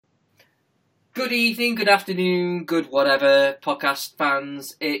Good evening, good afternoon, good whatever, podcast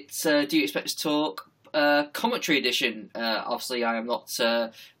fans. It's Do You Expect Us to Talk commentary edition. Obviously, I am not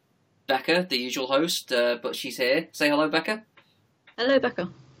Becca, the usual host, but she's here. Say hello, Becca. Hello,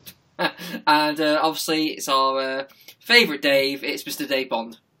 Becca. And obviously, it's our favourite Dave. It's Mr. Dave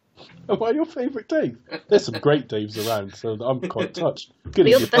Bond. Oh, why your favourite Dave? There's some great Daves around, so I'm quite touched. Good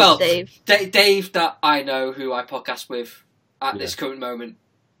You're the best Dave. Dave that I know, who I podcast with at this current moment.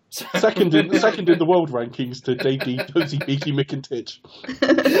 So. Second in the world rankings to Dave D, Posey, Beaky, Mick and Titch.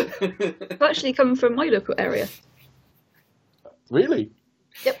 I've actually come from my local area. Really?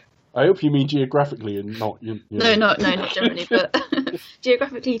 Yep. I hope you mean geographically and not... No, not generally, but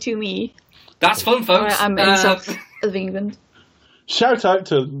geographically to me. That's fun, folks. I'm in south of England. Shout out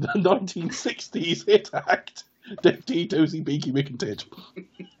to the 1960s hit act, Dave D, Dozy, Beaky, Mick and Titch.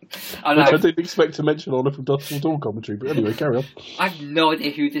 Which I didn't expect to mention on a From Dusk Till Dawn commentary, but anyway, carry on. I have no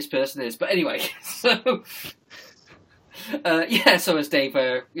idea who this person is, but anyway, so so as Dave,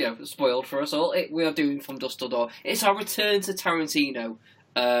 spoiled for us all, we are doing From Dusk Till Dawn. It's our return to Tarantino,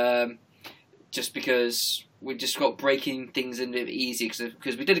 just because we just got breaking things in a bit easy,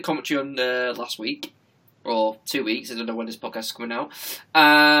 because we did a commentary on last week, or 2 weeks, I don't know when this podcast is coming out,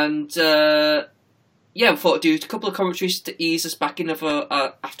 and we thought I'd do a couple of commentaries to ease us back in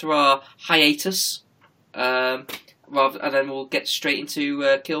after our hiatus, and then we'll get straight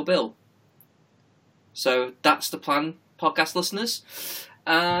into Kill Bill. So that's the plan, podcast listeners.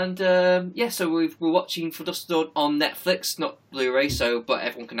 And so we're watching For Dusk Till Dawn on Netflix, not Blu-ray. but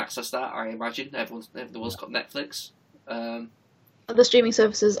everyone can access that. I imagine everyone's got Netflix. Other streaming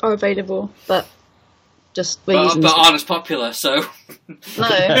services are available, but. But aren't as popular, so... No,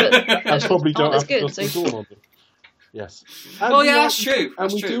 but and probably don't have good, Dusk Till Dawn on them. Yes. And that's true. And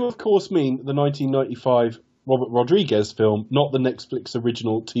we do, of course, mean the 1995 Robert Rodriguez film, not the Netflix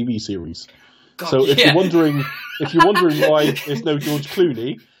original TV series. God, so if you're wondering why there's no George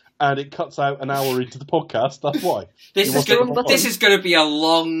Clooney and it cuts out an hour into the podcast, that's why. This is going to be a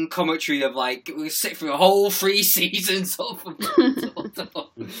long commentary of we sit through a whole 3 seasons of...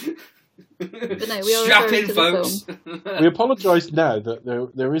 But no, we are Strap in, folks. We apologise now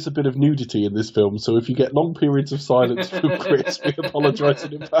that there is a bit of nudity in this film, so if you get long periods of silence from Chris, we apologise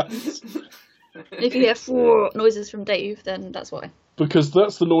in advance. If you hear 4 noises from Dave, then that's why. Because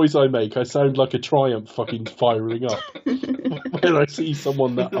that's the noise I make. I sound like a Triumph fucking firing up when I see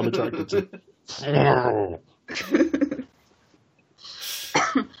someone that I'm attracted to.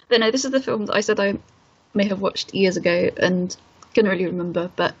 But no, this is the film that I said I may have watched years ago and couldn't really remember,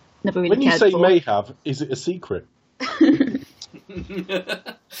 but never really cared for. When you say may have, is it a secret?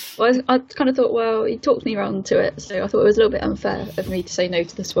 Well, I kind of thought, well, he talked me around to it, so I thought it was a little bit unfair of me to say no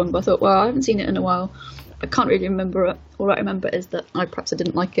to this one, but I thought, well, I haven't seen it in a while. I can't really remember it. All I remember is that I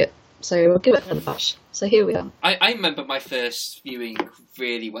didn't like it, so I'll give it another bash. So here we are. I remember my first viewing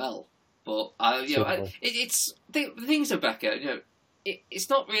really well, but it's the things, Rebecca. It's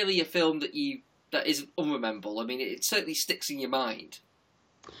not really a film that is unrememberable. I mean, it certainly sticks in your mind.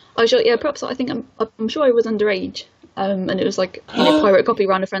 Oh, sure, yeah, perhaps I think I'm sure I was underage, and it was like pirate copy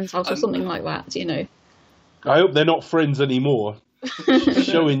around a friend's house or something like that, I hope they're not friends anymore.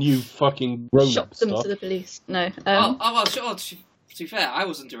 Showing you fucking grown-up Shot them stuff. to the police. No. To be fair, I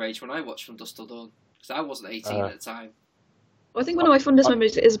was underage when I watched From Dusk Till Dawn, because I wasn't 18 at the time. Well, I think one of my fondest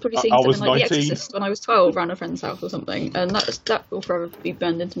memories is probably seeing something like 19. The Exorcist when I was 12 around a friend's house or something, and that will forever be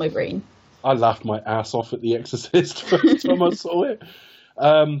burned into my brain. I laughed my ass off at The Exorcist first time I saw it.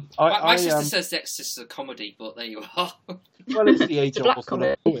 My sister says The Exorcist is a comedy, but there you are. Well, it's the age Black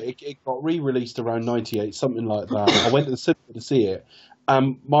comedy. It got re-released around 98, something like that. I went to the cinema to see it.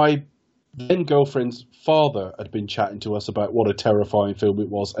 My then girlfriend's father had been chatting to us about what a terrifying film it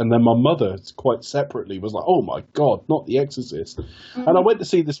was, and then my mother, quite separately, was like, "Oh my god, not The Exorcist!" Mm-hmm. And I went to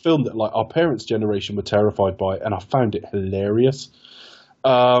see this film that our parents' generation were terrified by, and I found it hilarious.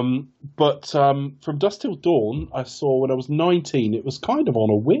 But From Dusk Till Dawn, I saw when I was 19. It was kind of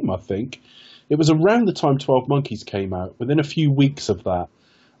on a whim, I think. It was around the time 12 Monkeys came out. Within a few weeks of that,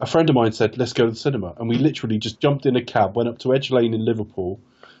 a friend of mine said, "Let's go to the cinema." And we literally just jumped in a cab, went up to Edge Lane in Liverpool,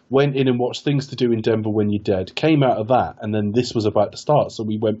 went in and watched Things to Do in Denver When You're Dead, came out of that, and then this was about to start. So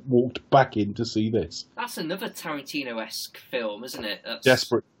we walked back in to see this. That's another Tarantino-esque film, isn't it?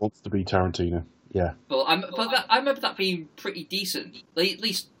 Desperate wants to be Tarantino. Yeah. Well, I remember that being pretty decent, at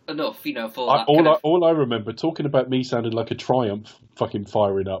least enough, for that. All I remember, talking about me sounding like a Triumph fucking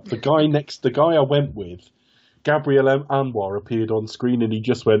firing up, the guy I went with, Gabriel Anwar, appeared on screen and he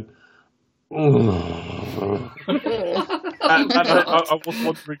just went, And I was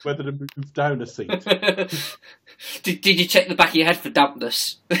wondering whether to move down a seat. Did you check the back of your head for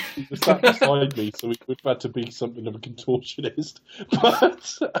dampness? He was sat beside me, so he would have had to be something of a contortionist.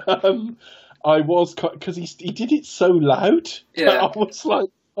 But I was, because he did it so loud. Yeah. I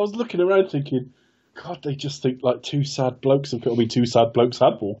was looking around thinking, God, they just think like two sad blokes have. I mean, two sad blokes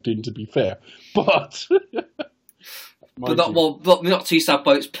had walked in, to be fair, but. But not two sad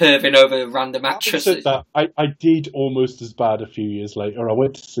blokes perving over random mattresses. I did almost as bad a few years later. I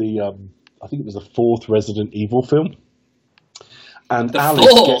went to see, I think it was the fourth Resident Evil film. And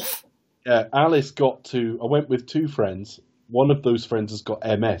Alice got to, I went with two friends. One of those friends has got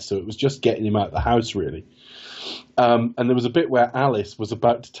MS, so it was just getting him out of the house, really. And there was a bit where Alice was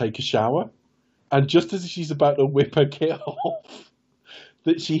about to take a shower. And just as she's about to whip her kit off,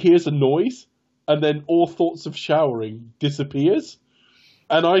 that she hears a noise. And then all thoughts of showering disappears.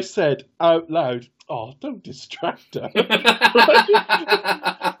 And I said out loud, "Oh, don't distract her." But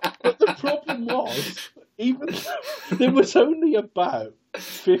the problem was, even though there was only about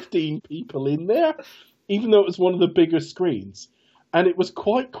 15 people in there, even though it was one of the bigger screens, and it was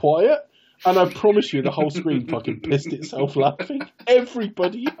quite quiet. And I promise you, the whole screen fucking pissed itself laughing.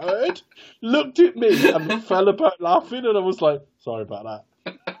 Everybody heard, looked at me, and fell about laughing. And I was like, "Sorry about that."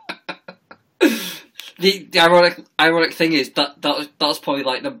 The ironic thing is that's probably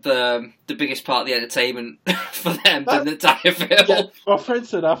like the biggest part of the entertainment for them than the entire film. Yeah, my friend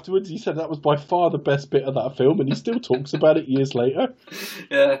said afterwards, he said that was by far the best bit of that film, and he still talks about it years later.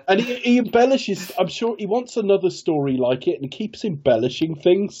 Yeah, and he embellishes. I'm sure he wants another story like it, and he keeps embellishing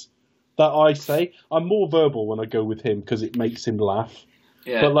things that I say. I'm more verbal when I go with him because it makes him laugh.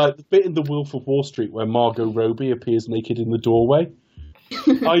 Yeah. But like the bit in The Wolf of Wall Street where Margot Robbie appears naked in the doorway,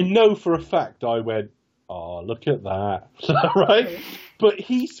 I know for a fact I went, "Oh, look at that." Right? But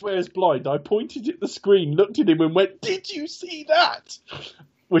he swears blind. I pointed at the screen, looked at him and went, "Did you see that?"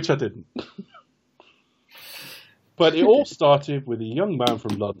 Which I didn't. But it all started with a young man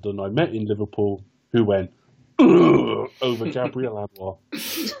from London I met in Liverpool who went, "Ugh," over Gabrielle Anwar.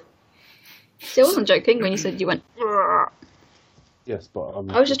 See, I wasn't joking when you said you went. Ugh. Yes, but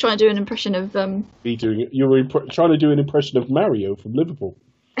I was just trying to do an impression of. Me doing it. You were trying to do an impression of Mario from Liverpool.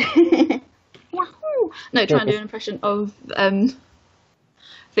 No, trying to do an impression of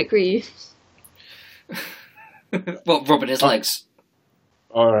Vic Reeves. What, rubbing his legs?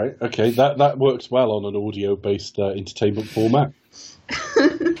 All right, okay, that works well on an audio-based entertainment format.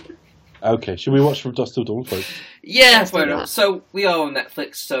 Okay, should we watch From Dusk Till Dawn, folks? Yeah, fair enough. So we are on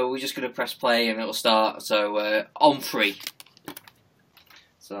Netflix, so we're just going to press play and it'll start. So on 3.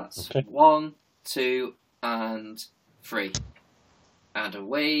 So that's okay. 1, 2, and 3. And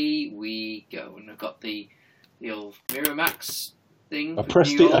away we go. And I've got the old Miramax thing. A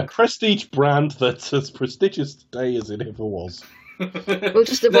prestige brand that's as prestigious today as it ever was. We'll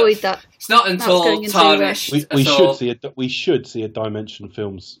just avoid that. It's not until tarnished. We should see a Dimension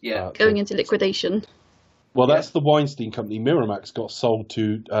Films. Yeah, going into liquidation. Well, that's the Weinstein Company. Miramax got sold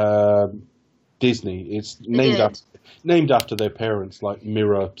to Disney. It's named after their parents, like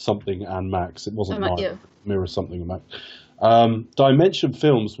Mirror something and Max. It wasn't Mirror something and Max. Dimension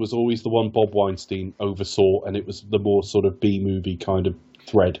Films was always the one Bob Weinstein oversaw, and it was the more sort of B-movie kind of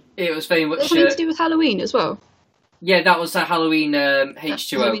thread. It was very much... Was it something to do with Halloween as well? Yeah, that was a Halloween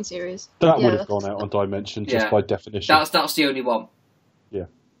H2O. Halloween series. That would have gone out on Dimension just by definition. That's the only one. Yeah.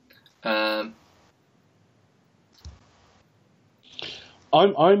 I'm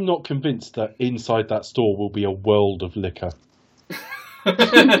not convinced that inside that store will be a world of liquor.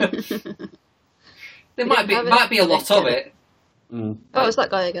 There might be a lot of it. Mm. Oh, it's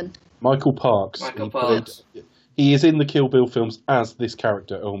that guy again. Michael Parks. He is in the Kill Bill films as this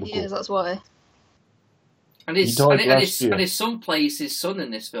character, Elmer Gordon. Yes, that's why. And his son plays his son in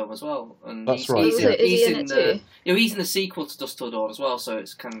this film as well. And that's right. Is he in it too? He's in the sequel to Dusk Till Dawn as well, so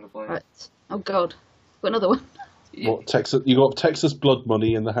it's kind of like... Right. Oh, God. Got another one. What, Texas? You got Texas Blood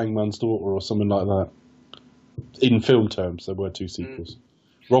Money and The Hangman's Daughter or something like that. In film terms, there were 2 sequels.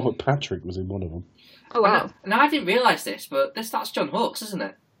 Robert Patrick was in one of them. Oh, wow. And I didn't realise this, but that's John Hawkes, isn't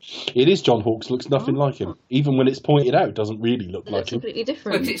it? It is John Hawkes. Looks nothing like him. Even when it's pointed out, it doesn't really look like him. It's completely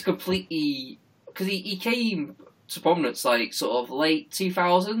different. But it's completely... Because he came to prominence like sort of late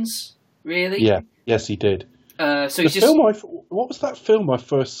 2000s, really? Yeah. Yes, he did. What was that film I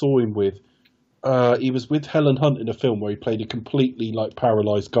first saw him with? He was with Helen Hunt in a film where he played a completely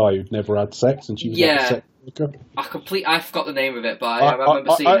paralysed guy who'd never had sex, and she was like a sex worker. I forgot the name of it, but I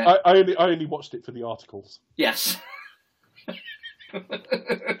remember seeing it. I only watched it for the articles. Yes.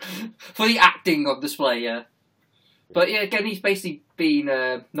 For the acting on display, yeah. But yeah, again, he's basically been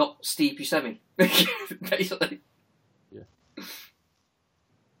not Steve Buscemi, basically. Yeah.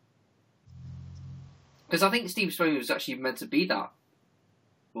 Because I think Steve Spillane was actually meant to be that.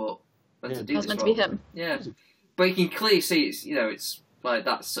 But meant to do That's this meant to role. be him. Yeah. But you can clearly see it's like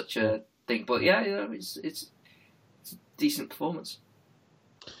that's such a thing. But yeah, it's a decent performance.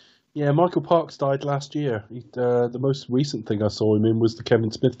 Yeah, Michael Parks died last year. The most recent thing I saw him in was the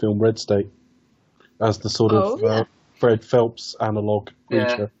Kevin Smith film Red State, as the sort of Fred Phelps analog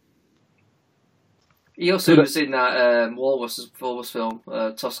creature. He also was in that Walrus film,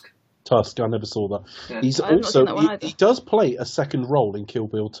 Tusk. Tusk, I never saw that. Yeah. He's I've not also seen that one either. he does play a second role in Kill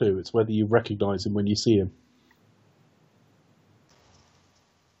Bill 2. It's whether you recognise him when you see him.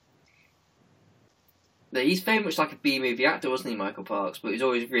 He's very much like a B-movie actor, wasn't he, Michael Parks? But he's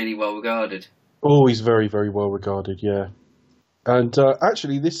always really well regarded. Oh, he's very, very well regarded, yeah. And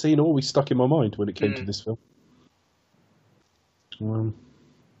actually, this scene always stuck in my mind when it came to this film.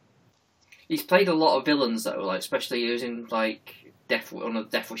 He's played a lot of villains, though, like especially he was in like one of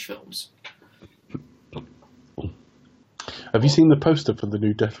the Death Wish films. Have you seen the poster for the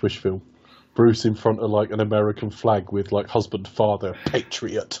new Death Wish film? Bruce in front of like an American flag with like husband, father,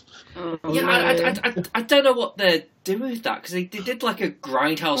 patriot. I don't know what they're doing with that because they did like a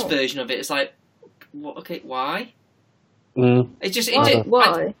Grindhouse version of it. It's like, what? Okay, why? It's just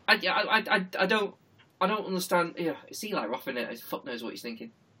why? I don't understand. Yeah, it's Eli Roth in it. Fuck knows what he's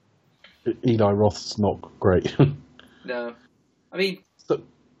thinking. Eli Roth's not great. No, I mean,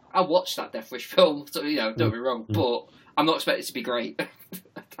 I watched that Death Wish film, so don't be wrong, but I'm not expecting it to be great.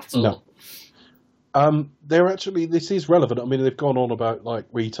 That's all. No. They're actually, this is relevant. I mean, they've gone on about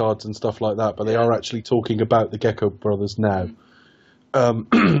like retards and stuff like that, but they are actually talking about the Gecko brothers now.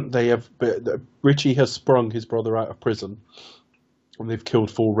 Richie has sprung his brother out of prison, and they've killed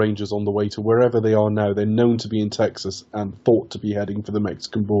 4 Rangers on the way to wherever they are now. They're known to be in Texas and thought to be heading for the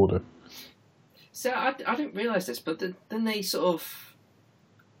Mexican border. So I didn't realise this, but then they sort of...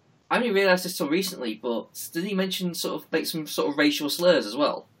 I only realised this till recently, but did he mention make some sort of racial slurs as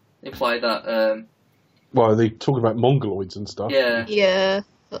well? Imply that... Well, they talk about mongoloids and stuff. Yeah. Yeah,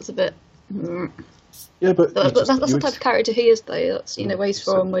 that's a bit... Yeah, but... That's the type of character he is, though. That's, where he's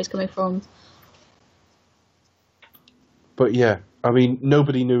from, where he's coming from. But yeah, I mean,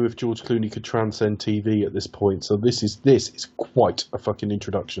 nobody knew if George Clooney could transcend TV at this point, so this is quite a fucking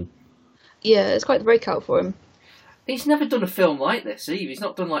introduction. Yeah, it's quite the breakout for him. He's never done a film like this either. He's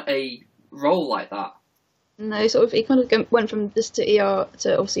not done like a role like that. No, he kind of went from this to ER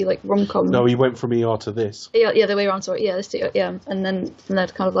to obviously like rom-com. No, he went from ER to this. Yeah, the way around. Sorry, this to and then from there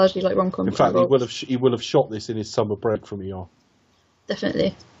to kind of largely like rom-com. In fact, he will have shot this in his summer break from ER.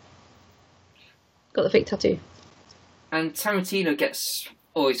 Definitely. Got the fake tattoo. And Tarantino gets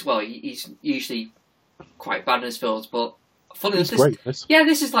always he's usually quite bad in his films, but He's great.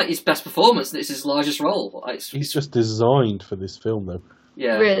 This is like his best performance. This is his largest role. He's just designed for this film, though.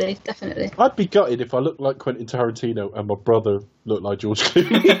 Yeah, really, definitely. I'd be gutted if I looked like Quentin Tarantino and my brother looked like George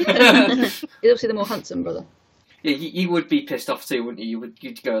Clooney. He's obviously the more handsome brother. Yeah, you would be pissed off too, wouldn't you?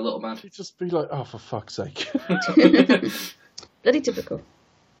 You'd go a little mad. You'd just be like, oh, for fuck's sake. Bloody typical.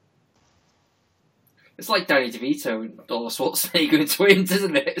 It's like Danny DeVito and Arnold Schwarzenegger and twins,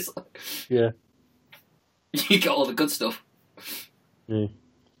 isn't it? It's like, yeah. You get all the good stuff. Yeah.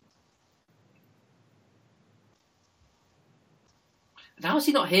 And how is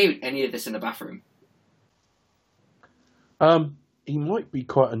he not hearing any of this in the bathroom? He might be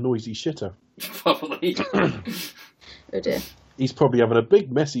quite a noisy shitter. Probably. Oh dear. He's probably having a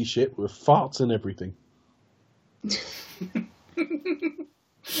big messy shit with farts and everything. Oh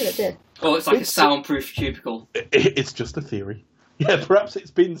dear. Or it's like a soundproof cubicle. It's just a theory. Yeah, perhaps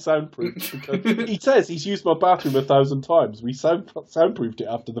it's been soundproofed. Because he says he's used my bathroom 1,000 times. We soundproofed it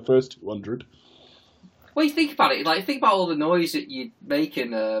after the first 200. Well, you think about it. Like, think about all the noise that you'd make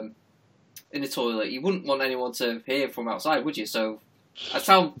in the toilet. You wouldn't want anyone to hear from outside, would you? So, a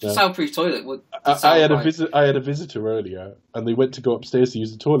soundproof toilet would. I had a visitor earlier, and they went to go upstairs to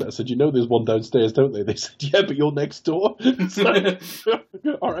use the toilet. I said, there's one downstairs, don't they? They said, yeah, but you're next door.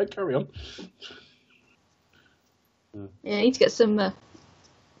 All right, carry on. Yeah, you need to get some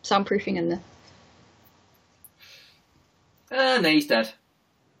soundproofing in there. And then he's dead.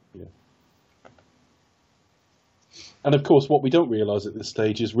 Yeah. And of course, what we don't realise at this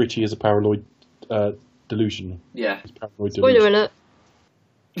stage is Richie is a paranoid delusion. Yeah. Spoiler alert.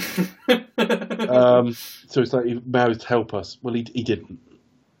 So it's like he mouthed help us. Well, he didn't.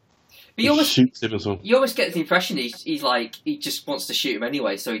 But you almost shoots him as well. You almost get the impression he's like he just wants to shoot him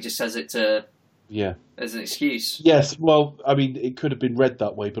anyway, so he just says it as an excuse. Yes, well, I mean, it could have been read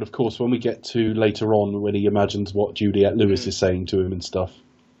that way, but of course, when we get to later on, when he imagines what Juliette Lewis is saying to him and stuff.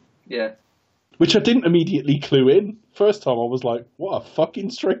 Yeah. which I didn't immediately clue in. First time I was like, what a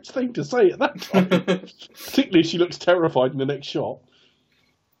fucking strange thing to say at that time. Particularly she looks terrified in the next shot.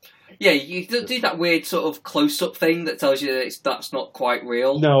 Yeah, you do that weird sort of close-up thing that tells you that that's not quite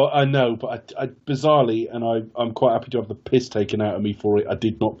real. No, I know, but I bizarrely, and I'm quite happy to have the piss taken out of me for it, I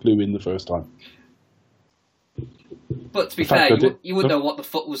did not clue in the first time. But to be fair, you wouldn't know what the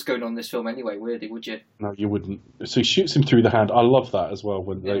fuck was going on in this film anyway, really, would you? No, you wouldn't. So he shoots him through the hand. I love that as well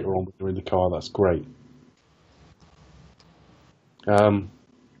when later on when they're in the car. That's great. The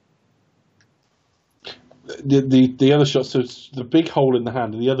other shot, so it's the big hole in the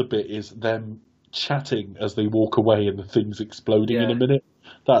hand, and the other bit is them chatting as they walk away and the thing's exploding in a minute.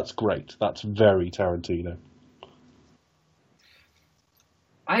 That's great. That's very Tarantino.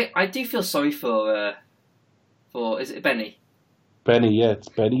 I do feel sorry for is it Benny? Benny, yeah, it's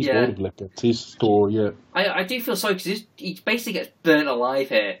Benny's World of Liquor. It's his store, yeah. I do feel sorry because he basically gets burnt alive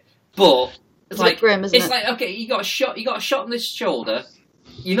here, but it's like grim, isn't it? like okay, you got a shot on this shoulder.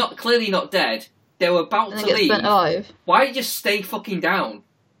 You're clearly not dead. They were about to leave. Burnt alive. Why don't you just stay fucking down?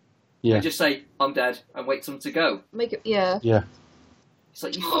 Yeah. And just say I'm dead and wait for them to go. Make it, yeah. Yeah. It's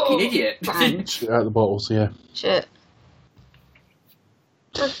like you fucking idiot. Bang. Shoot out the bottles, yeah. Shit.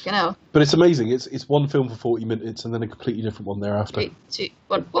 Fucking hell. But it's amazing. It's one film for 40 minutes and then a completely different one thereafter. 3, 2,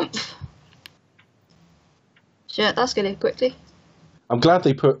 1, boom. Shit, that's getting quickly. I'm glad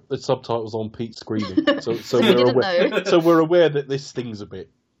they put the subtitles on Pete screaming, so You we're didn't aware. know. So we're aware that this stings a bit.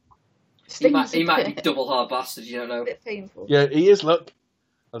 He might be double hard bastard. You don't know. A bit painful. Yeah, he is. Look,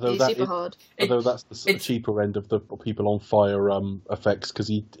 although He's super hard. Although that's the cheaper end of the people on fire effects because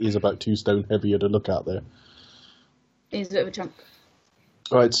he is about 2 stone heavier to look at there. He's a bit of a chunk.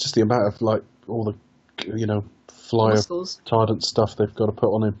 Right, it's just the amount of like all the fire retardant stuff they've got to put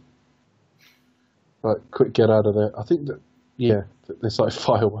on him. Right, quick get out of there. I think that there's like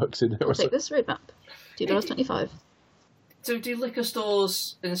fireworks in there. I'll take this roadmap. $2.25. So do liquor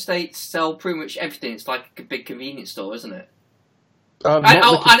stores in the States sell pretty much everything? It's like a big convenience store, isn't it? And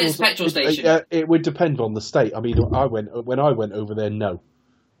it's a petrol station. It would depend on the state. I mean, when I went over there, no.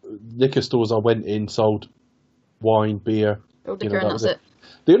 Liquor stores I went in sold wine, beer. Liquor and that's it.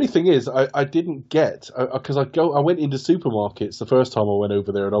 The only thing is, I didn't get because I went into supermarkets the first time I went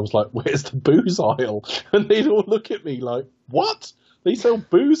over there, and I was like, "Where's the booze aisle?" And they'd all look at me like, "What? They sell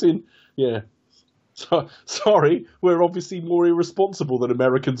booze in?" Yeah. So, sorry, we're obviously more irresponsible than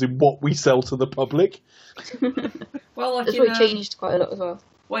Americans in what we sell to the public. Well, like it's really changed quite a lot as well.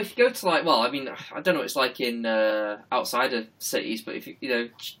 Well, if you go to I don't know what it's like in outside of cities, but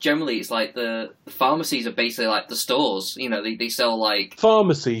if generally it's like the pharmacies are basically like the stores. They sell like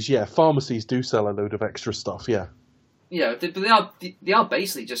pharmacies. Yeah, pharmacies do sell a load of extra stuff. Yeah. They are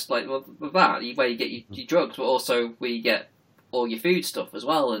basically just like that where you get your drugs, but also where you get all your food stuff as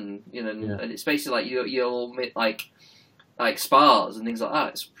well, and and it's basically like you'll like spas and things like that.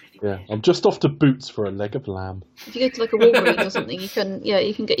 It's really I'm just off to Boots for a leg of lamb. If you go to like a Walgreens or something, you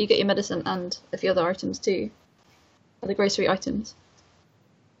get your medicine and a few other items too, the grocery items.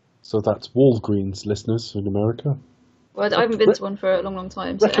 So that's Walgreens, listeners in America. Well, I haven't been to one for a long, long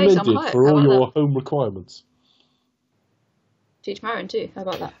time. So, recommended for all your home requirements. Cheech Marin too. How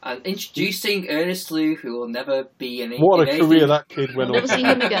about that? And introducing Ernest Liu, who will never be in. What a career that kid went on. Never see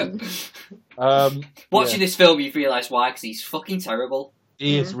him again. Watching this film, you realise why, because he's fucking terrible.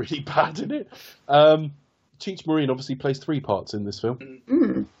 He is really bad in it. Cheech Marin obviously plays 3 parts in this film.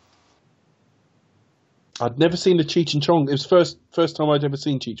 Mm. I'd never seen a Cheech and Chong. It was first time I'd ever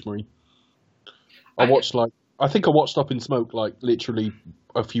seen Cheech Marin. I think I watched Up in Smoke like literally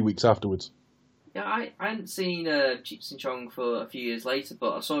a few weeks afterwards. Yeah, I hadn't seen Cheech and Chong for a few years later,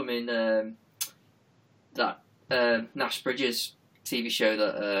 but I saw him in that Nash Bridges TV show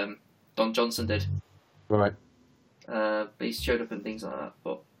that Don Johnson did. Right. But he's showed up in things like that.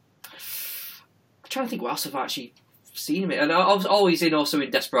 But I'm trying to think what else I've actually seen him in. And I was always also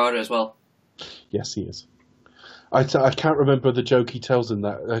in Desperado as well. Yes, he is. I can't remember the joke he tells in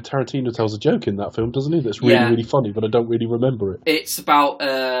that. Tarantino tells a joke in that film, doesn't he? That's really, really funny, but I don't really remember it. It's about...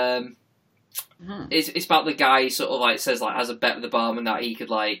 It's about the guy who sort of like says like has a bet with the barman that he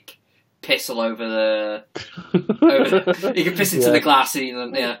could like piss all over the he could piss into the glass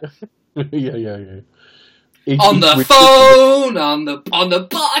and yeah. On the phone, on the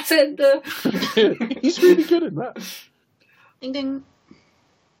bartender. He's really good at that. Ding ding.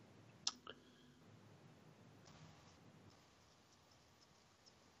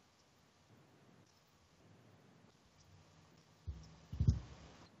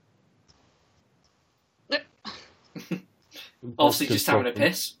 Obviously just having a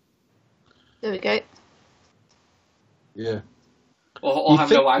piss. There we go. Yeah. or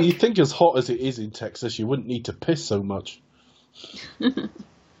have no wank. You think as hot as it is in Texas, you wouldn't need to piss so much.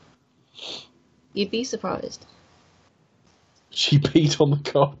 You'd be surprised. She peed on the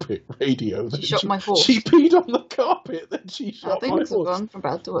carpet. Radio. She shot my horse. She peed on the carpet. Then she shot my Things have horse. gone from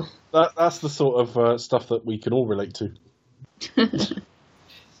bad to worse. That's the sort of stuff that we can all relate to.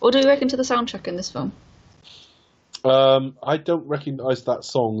 What do you reckon to the soundtrack in this film? I don't recognise that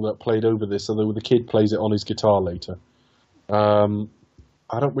song that played over this, although the kid plays it on his guitar later.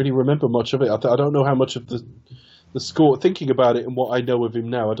 I don't really remember much of it. I don't know how much of the score, thinking about it and what I know of him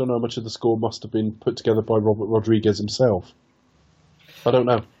now, I don't know how much of the score must have been put together by Robert Rodriguez himself. I don't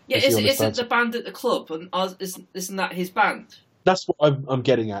know. Yeah, isn't the band at the club, and isn't that his band? That's what I'm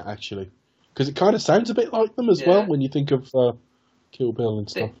getting at, actually. Because it kind of sounds a bit like them as well, when you think of Kill Bill and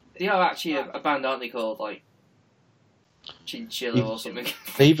stuff. They are actually a band, aren't they, called, like, Chinchilla or something?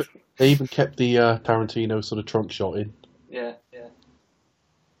 They even kept the Tarantino sort of trunk shot in. Yeah.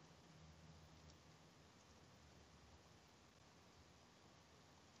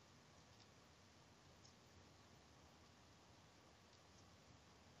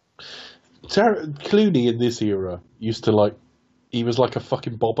 Clooney in this era used to he was like a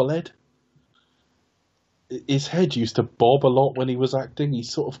fucking bobblehead. His head used to bob a lot when he was acting. He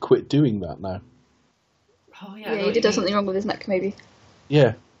sort of quit doing that now. Oh yeah, he did have something wrong with his neck, maybe.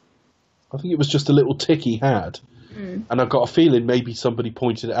 Yeah, I think it was just a little tick he had, and I've got a feeling maybe somebody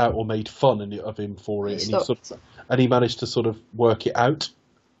pointed it out or made fun of him for it, and he managed to sort of work it out.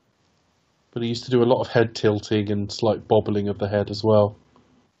 But he used to do a lot of head tilting and slight bobbling of the head as well.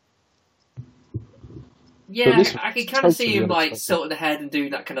 Yeah, I can kind of see him like tilting the head and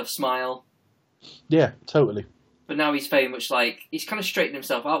doing that kind of smile. Yeah, totally. But now he's very much like, he's kind of straightened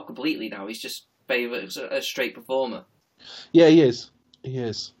himself out completely now. He's just very much a straight performer. Yeah, he is.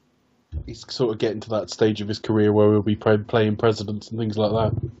 He's sort of getting to that stage of his career where he'll be playing presidents and things like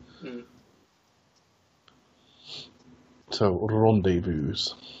that. Mm. So, rendezvous.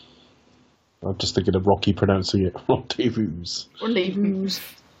 I'm just thinking of Rocky pronouncing it. Rendezvous.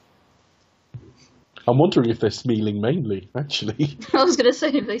 I'm wondering if they're smealing mainly, actually. I was going to say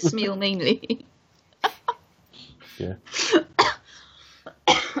if they smeal mainly. Yeah.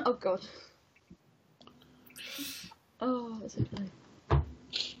 Oh, God. Oh, that's okay.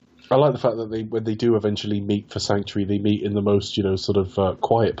 I like the fact that when they do eventually meet for Sanctuary, they meet in the most, sort of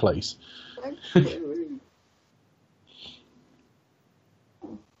quiet place.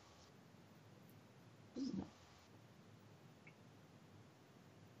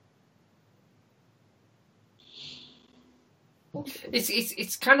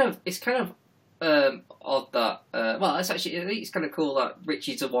 It's kind of odd that well, it's actually, I think it's kind of cool that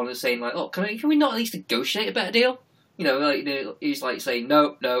Richie's the one who's saying like, oh, can we not at least negotiate a better deal? He's like saying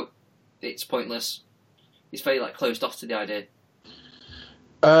no, it's pointless. He's very like closed off to the idea.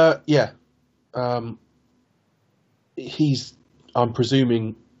 Yeah. I'm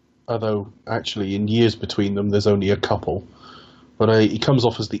presuming, although actually in years between them there's only a couple, but he comes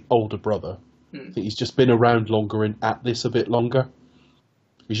off as the older brother. I think he's just been around longer and at this a bit longer.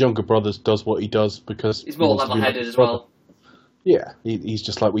 His younger brother does what he does because he's more level-headed as well. Yeah, he's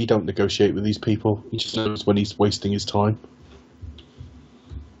just like, we don't negotiate with these people. He just knows when he's wasting his time.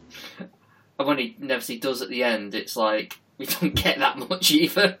 And when he inevitably does at the end, it's like, we don't get that much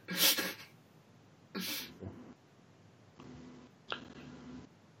either.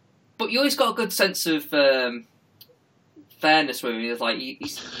 But you always got a good sense of fairness with him. It's like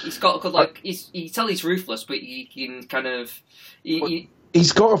he's got a good, like, you tell he's ruthless, but you can kind of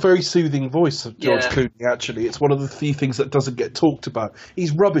he's got a very soothing voice, George Clooney, actually. It's one of the few things that doesn't get talked about.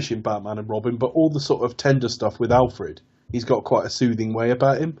 He's rubbish in Batman and Robin, but all the sort of tender stuff with Alfred, he's got quite a soothing way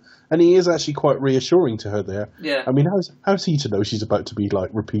about him. And he is actually quite reassuring to her there. Yeah. I mean, how's he to know she's about to be, like,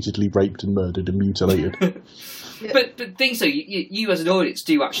 repeatedly raped and murdered and mutilated? Yeah. But the thing so, you as an audience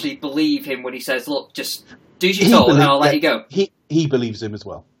do actually believe him when he says, look, just do as you're told and I'll let you go. He believes him as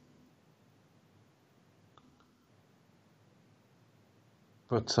well.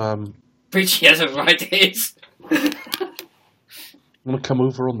 But, Richie has a right his. Want to come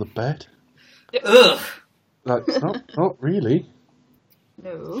over on the bed? Ugh. Like, not really.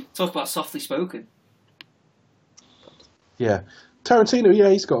 No. Talk about softly spoken. Yeah. Tarantino,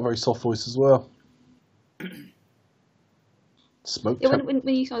 he's got a very soft voice as well. Yeah, when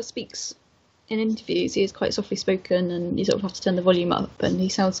he kind of speaks in interviews, he is quite softly spoken, and you sort of have to turn the volume up, and he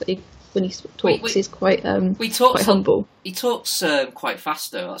sounds like when he talks, he's quite quite humble. He talks quite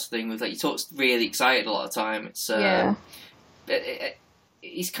fast though. That's the thing with that. He talks really excited a lot of the time. It's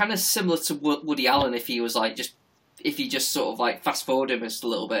he's kind of similar to Woody Allen if he was like if you just sort of like fast forward him just a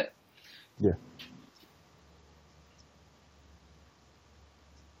little bit. Yeah.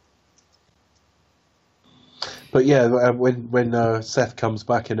 But yeah, when Seth comes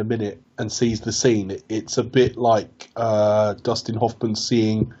back in a minute and sees the scene, it's a bit like Dustin Hoffman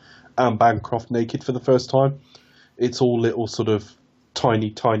seeing Anne Bancroft naked for the first time. It's all little sort of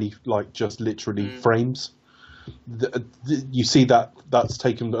tiny, like just literally frames. You see that's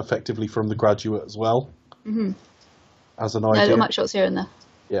taken effectively from The Graduate as well. Mm-hmm. As an No, idea. little match shots here and there.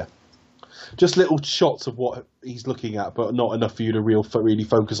 Yeah. Just little shots of what he's looking at, but not enough for you to really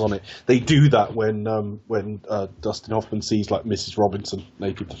focus on it. They do that when Dustin Hoffman sees like Mrs. Robinson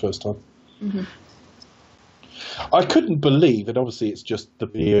naked the first time. Mm-hmm. I couldn't believe, and obviously it's just the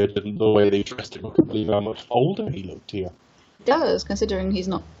beard and the way they dressed him, I couldn't believe how much older he looked here. It does, considering he's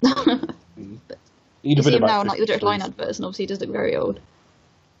not. He'd You have see been him now about on like the Direct 53. Line adverts, and obviously he does look very old.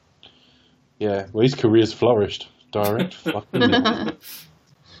 Yeah, well, his career's flourished. Direct. Fucking hell.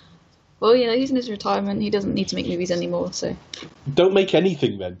 Well, he's in his retirement. He doesn't need to make movies anymore, so. Don't make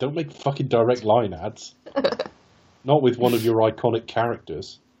anything then. Don't make fucking Direct Line ads. Not with one of your iconic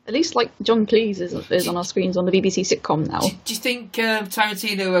characters. At least, like, John Cleese is on our screens on the BBC sitcom now. Do you think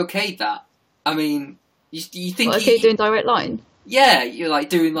Tarantino okayed that? I mean, you think Okay, doing Direct Line? Yeah, you're like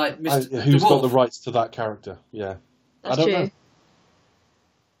doing like Mr. Who's the got Wolf. the rights to that character? Yeah. That's I don't true. know.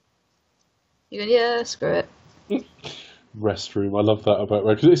 You go, yeah, screw it. Restroom. I love that about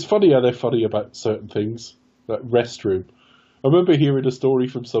because it's funny how they're funny about certain things. Like restroom. I remember hearing a story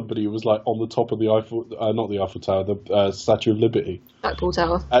from somebody who was like on the top of the Eiffel, not the Eiffel Tower, the Statue of Liberty, Blackpool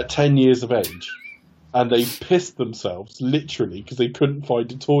Tower. at 10 years of age, and they pissed themselves literally because they couldn't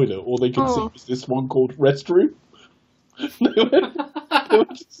find a toilet. All they could see was this one called restroom. They were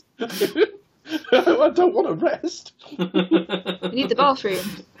just, I don't want to rest. You need the bathroom.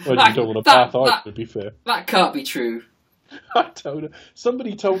 Well, you don't want a bath either, to be fair. That can't be true. I don't know.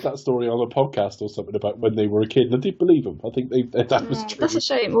 Somebody told that story on a podcast or something about when they were a kid, and I didn't believe them. I think that was true. That's a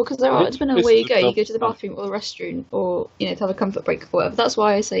shame. Well, because depending on where you go to the bathroom or the restroom, or to have a comfort break or whatever. That's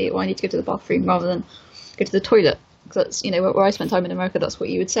why I say I need to go to the bathroom rather than go to the toilet. Because that's where I spent time in America. That's what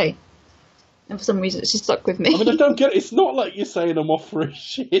you would say. And for some reason, it's just stuck with me. I mean, I don't get it. It's not like you're saying I'm off for a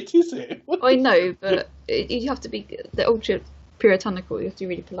shit, is it? I know, but you have to be the ultra puritanical. You have to be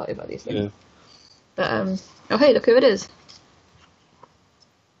really polite about these things. Yeah. But hey, look who it is.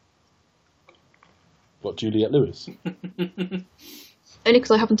 What, Juliette Lewis? Only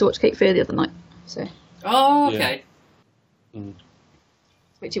because I happened to watch Cape Fear the other night, so. Oh, okay. Yeah.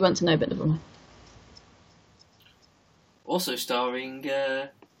 Which you want to know, but never mind. Also starring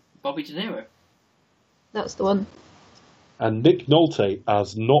Bobby De Niro. That's the one. And Nick Nolte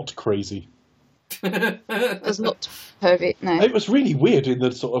as not crazy. That's not pervy, no. It was really weird in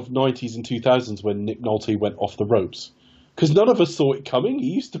the sort of 90s and 2000s when Nick Nolte went off the ropes. Because none of us saw it coming. He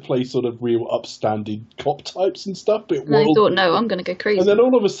used to play sort of real upstanding cop types and stuff. But And I thought, no, I'm going to go crazy. And then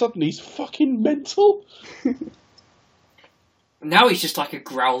all of a sudden he's fucking mental. Now he's just like a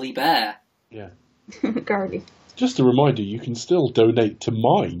growly bear. Yeah. Garly. Just a reminder, you can still donate to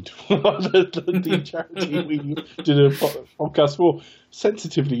Mind, the charity we did a podcast for,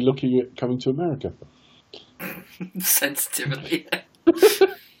 sensitively looking at coming to America. Sensitively.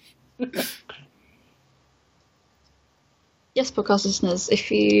 Yes, podcast listeners,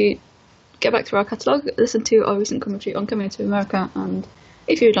 if you get back through our catalogue, listen to our recent commentary on Coming to America, and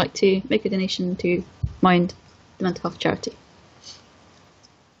if you'd like to make a donation to Mind, the mental health charity.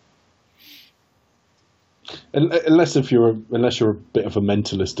 Unless you're a bit of a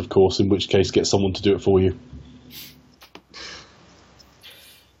mentalist, of course, in which case get someone to do it for you.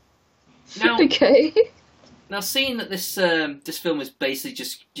 Now, Okay. now, seeing that this film is basically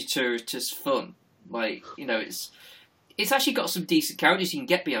just gratuitous fun, like it's actually got some decent characters you can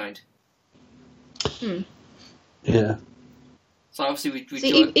get behind. Yeah. So obviously we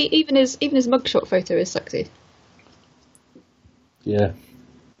See, even his mugshot photo is sexy. Yeah.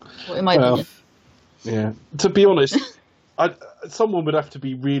 Well, in my opinion. Yeah. To be honest, someone would have to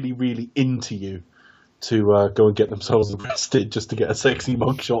be really, really into you to go and get themselves arrested just to get a sexy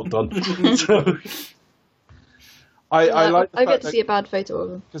mugshot done. So, I like the I've fact yet to that, see a bad photo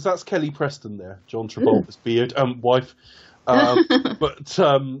of him. because that's Kelly Preston there, John Travolta's wife.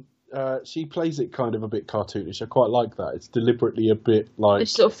 But she plays it kind of a bit cartoonish. I quite like that. It's deliberately a bit like... It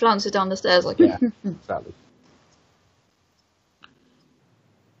just sort of flounces down the stairs like... Yeah, exactly.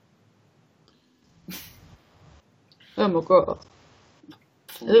 Oh my god.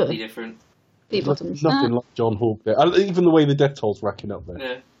 completely different. Pete Bottoms. Nothing like John Hawke there. Even the way the death toll's racking up there.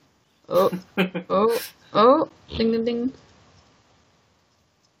 Yeah. Oh. Ding, ding, ding.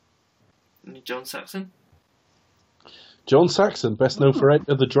 John Saxon. John Saxon, best known for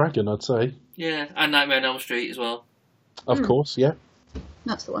Enter the Dragon, I'd say. Yeah, and Nightmare on Elm Street as well. Of course, yeah.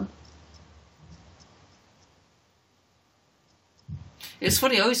 That's the one. It's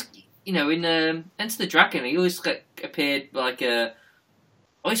funny. I always, in Enter the Dragon, he always appeared like a.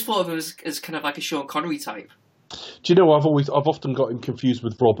 I always thought of him as kind of like a Sean Connery type. Do you know I've often got him confused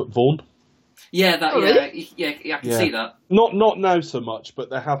with Robert Vaughn. Yeah, really? I can see that. Not now so much, but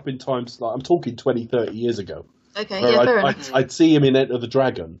there have been times, like I'm talking 20, 30 years ago. Okay, where yeah, fair enough. I'd see him in Enter the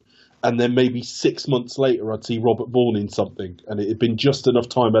Dragon, and then maybe 6 months later I'd see Robert Vaughn in something, and it had been just enough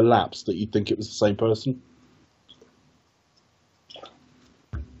time elapsed that you'd think it was the same person.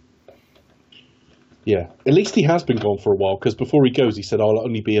 Yeah, at least he has been gone for a while, because before he goes he said, I'll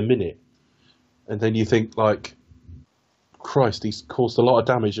only be a minute. And then you think, like, Christ, he's caused a lot of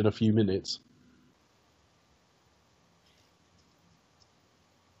damage in a few minutes.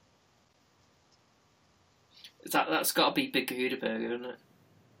 That's got to be Big Kahuna Burger, isn't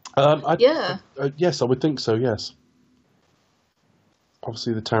it? Yeah. Yes, I would think so, yes.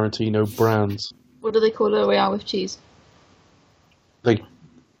 Obviously the Tarantino brands. What do they call a Royale with cheese?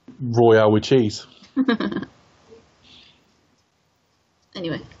 Royale with cheese.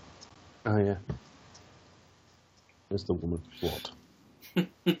 Anyway. Oh, yeah. There's the woman. What?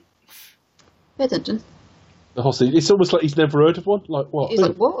 Pay attention. The Hossie. It's almost like he's never heard of one. Like, what? He's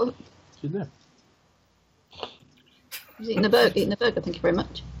like, what? You know. He's eating a burger, thank you very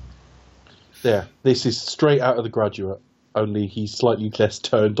much. Yeah, this is straight out of The Graduate, only he's slightly less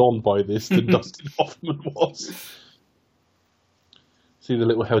turned on by this than Dustin Hoffman was. See the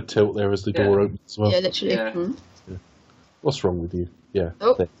little head tilt there as the door opens as well? Yeah, literally. Yeah. Mm. What's wrong with you? Yeah.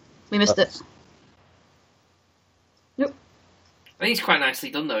 Oh, there. we missed it. Nope. I think it's quite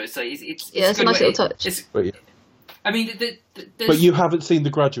nicely done, though. It's a It's a nice little touch. But, yeah. I mean, But you haven't seen The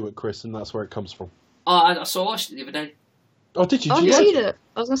Graduate, Chris, and that's where it comes from. I watched it the other day. Oh, did you? Oh, Did have you you seen it?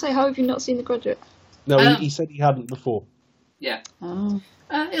 I was going to say, how have you not seen The Graduate? No, he said he hadn't before. Yeah. Oh.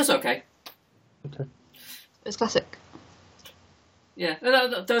 It was okay. Okay. It's classic. Yeah. Do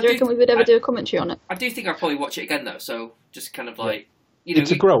you reckon we would ever do a commentary on it? I do think I'll probably watch it again, though, so just kind of like...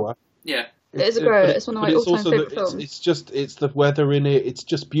 It's a grower. Yeah. It is a grower. It's one of my all-time favourite films. It's the weather in it. It's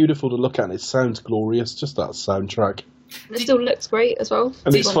just beautiful to look at. And it sounds glorious. Just that soundtrack. And it still looks great as well.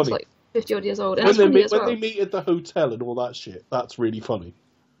 And it's funny. Like 50-odd years old. And When, it's funny as when well. they meet at the hotel and all that shit, that's really funny.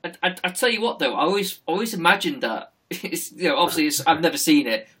 I tell you what, though, I always imagined that. It's, obviously, I've never seen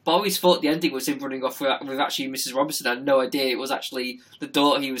it, but I always thought the ending was him running off with actually Mrs. Robinson. I had no idea it was actually the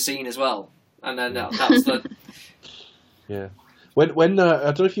daughter he was seeing as well. And then that was the... Yeah. When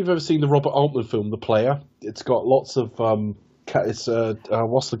I don't know if you've ever seen the Robert Altman film, The Player. It's got lots of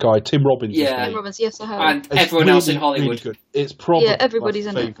what's the guy? Tim Robbins. Yeah. Tim Robbins, yes, I have. And It's everyone else in Hollywood. Really good. It's probably everybody's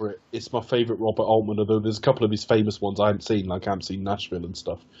my in it. favourite. It's my favourite Robert Altman. Although there's a couple of his famous ones I haven't seen, like I haven't seen Nashville and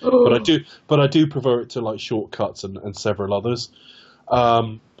stuff. Ooh. But I do prefer it to like Shortcuts and several others.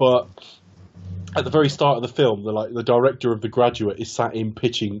 But at the very start of the film, the director of The Graduate is sat in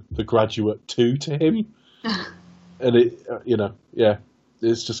pitching The Graduate 2 to him, and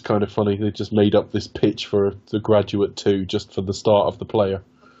it's just kind of funny. They just made up this pitch for The Graduate 2 just for the start of The Player.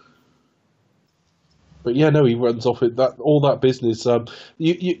 But yeah, no, he runs off it. All that business. A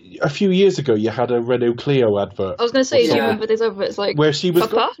few years ago, you had a Renault Clio advert. I was going to say, do you remember this advert? It's like, where she was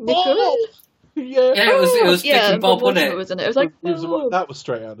Papa, oh! Yeah, Yeah, it was Vic and Bob, wasn't it? Wasn't it? It was like, that was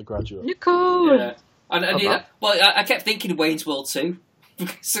straight out of The Graduate. Nicole. Yeah. And I kept thinking Wayne's World 2.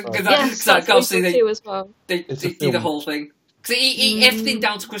 Yes, Because obviously too as well. they do the whole thing. Because everything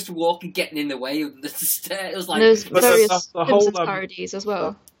down to Christopher Walken getting in the way of the stair. It was like... There's But various the whole, Simpsons parodies as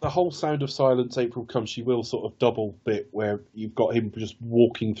well. The whole Sound of Silence, April Comes She Will sort of double bit where you've got him just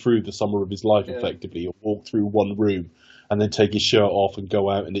walking through the summer of his life effectively, or walk through one room and then take his shirt off and go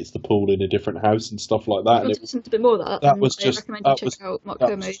out and it's the pool in a different house and stuff like that. If you want to listen to a bit more of that, that was I just recommend that you was, check out Mark that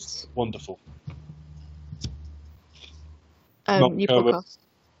Kermode's was wonderful. new Kermode. podcast.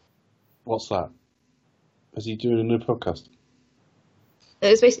 What's that? Is he doing a new podcast? It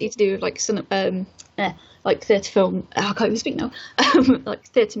was basically to do with like like theatre film. I can't even speak now. Like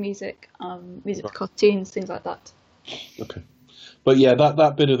theatre music, music for cartoons, things like that. Okay, but yeah,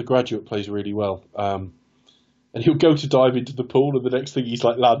 that bit of The Graduate plays really well. And he'll go to dive into the pool, and the next thing he's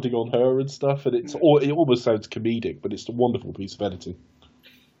like landing on her and stuff, and it almost sounds comedic, but it's a wonderful piece of editing.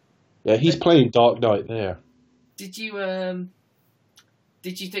 Yeah, he's playing Dark Knight there. Did you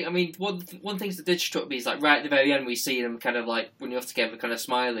think? I mean, one thing that did struck me is like right at the very end we see them kind of like running off together, kind of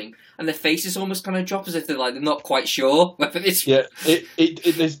smiling, and their faces almost kind of drop as if they're not quite sure whether it's. Yeah,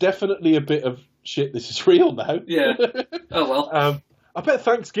 there's definitely a bit of shit. This is real now. Yeah. Oh well. I bet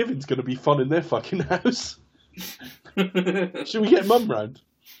Thanksgiving's going to be fun in their fucking house. Should we get Mum round?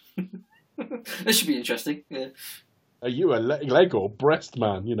 This should be interesting. Yeah. Are you a leg or breast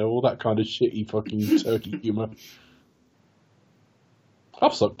man? You know, all that kind of shitty fucking turkey humour.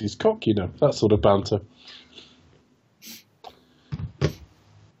 I've sucked his cock, you know, that sort of banter.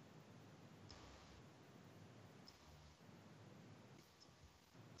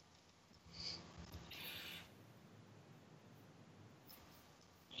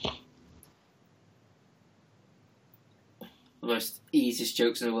 The most easiest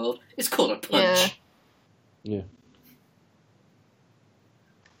jokes in the world. It's called a punch. Yeah.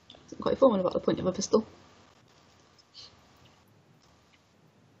 It's quite formal about the point of a pistol.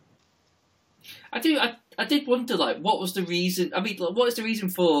 I did wonder, like, what was the reason? I mean, like, what is the reason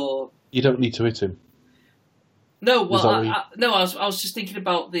for? You don't need to hit him. No, well, Was that I was just thinking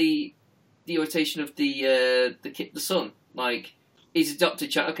about the irritation of the son. Like, he's adopted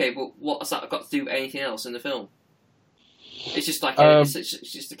child. Okay, but what's that got to do with anything else in the film? It's just like it's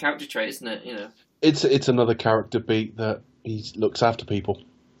just a character trait, isn't it? You know. It's another character beat that he looks after people.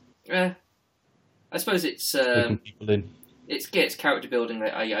 Yeah. I suppose it's Taking people in. it's character building.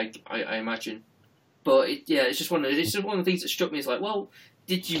 I imagine, but it's just one of the things that struck me. Is like, well,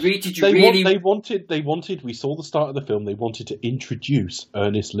 did you really? They wanted. We saw the start of the film. They wanted to introduce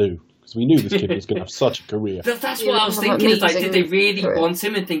Ernest Liu because we knew this kid was going to have such a career. That's what I was thinking. Is like, did they really want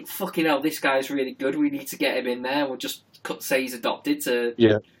him and think, fucking hell, this guy's really good. We need to get him in there. We'll just say he's adopted to.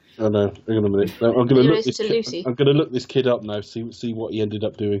 Yeah. Oh no! Hang on a minute. I'm going to look this kid up now. See what he ended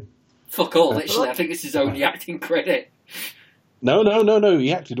up doing. Fuck all. Literally, I think it's his only acting credit. No.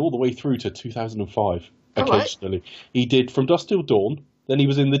 He acted all the way through to 2005. Occasionally, right. He did From Dusk Till Dawn. Then he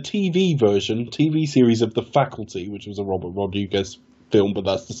was in the TV series of The Faculty, which was a Robert Rodriguez film, but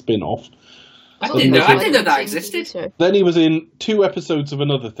that's the spin-off. I didn't know that existed. Then he was in 2 episodes of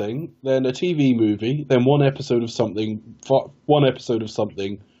another thing, then a TV movie, then 1 episode of something,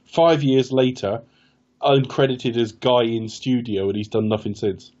 5 years later, uncredited as guy in studio, and he's done nothing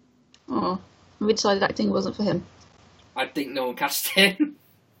since. Oh, we decided acting wasn't for him. I think no one cast him.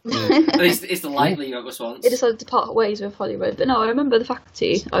 It's the likely response. He decided to part ways with Hollywood. But no, I remember The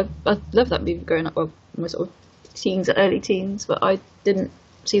Faculty. I loved that movie growing up, well, my sort of teens and early teens, but I didn't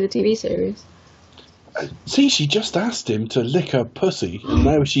see the TV series. See, she just asked him to lick her pussy, and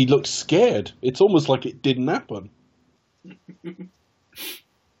now she looks scared. It's almost like it didn't happen.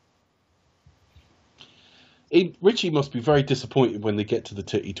 Richie must be very disappointed when they get to the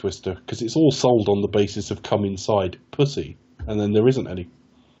titty twister, because it's all sold on the basis of come inside pussy, and then there isn't any.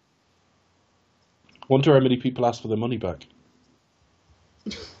 Wonder how many people ask for their money back.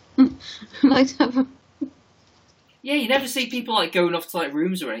 Yeah, you never see people like going off to like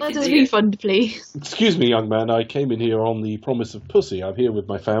rooms or anything. Let us refund, please. Excuse me, young man. I came in here on the promise of pussy. I'm here with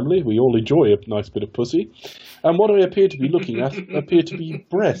my family. We all enjoy a nice bit of pussy. And what I appear to be looking at appear to be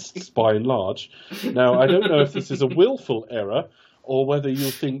breasts, by and large. Now, I don't know if this is a willful error or whether you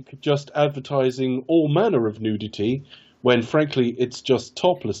think just advertising all manner of nudity, when frankly it's just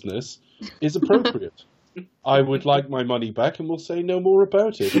toplessness, is appropriate. I would like my money back, and we'll say no more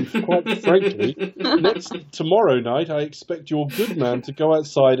about it. And quite frankly, tomorrow night, I expect your good man to go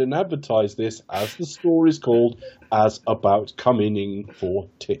outside and advertise this, as the store is called, as about coming in for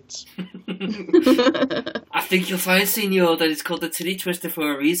tits. I think you'll find, Senor, that it's called the titty twister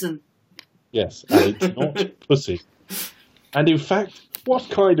for a reason. Yes, and it's not pussy. And in fact, what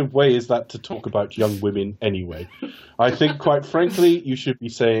kind of way is that to talk about young women anyway? I think, quite frankly, you should be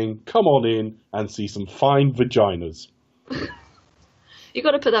saying, come on in and see some fine vaginas. You've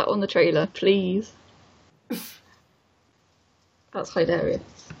got to put that on the trailer, please. That's hilarious.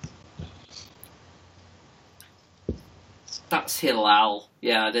 That's Hilal.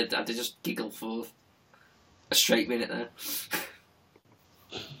 Yeah, I did just giggle for a straight minute there.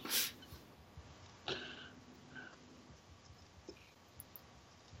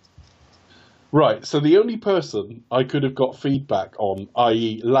 Right, so the only person I could have got feedback on,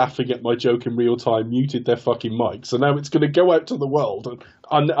 i.e. laughing at my joke in real time, muted their fucking mic. So now it's going to go out to the world,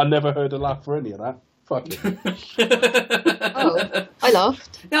 and I never heard a laugh for any of that. Fuck it. Oh, I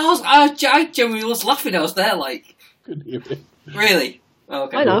laughed. No, I genuinely was laughing. I was there, like... Couldn't hear it. Really? Oh,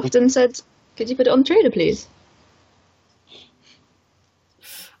 okay. I laughed and said, could you put it on the trailer, please?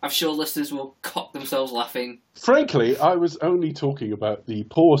 I'm sure listeners will cock themselves laughing. Frankly, I was only talking about the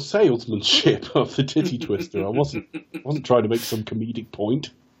poor salesmanship of the titty twister. I wasn't trying to make some comedic point.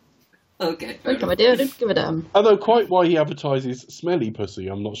 Okay. Okay, my dear, I didn't give a damn. Although quite why he advertises smelly pussy,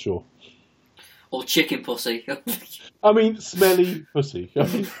 I'm not sure. Or chicken pussy. I mean, smelly pussy. I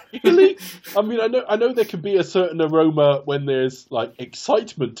mean, really? I mean, I know there can be a certain aroma when there's like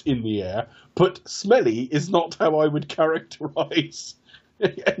excitement in the air, but smelly is not how I would characterise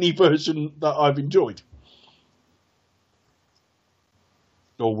any version that I've enjoyed.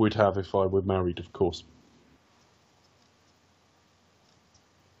 Or would have if I were married, of course.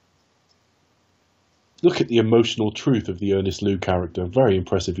 Look at the emotional truth of the Ernest Liu character. Very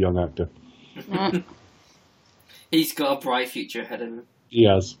impressive young actor. He's got a bright future ahead of him. He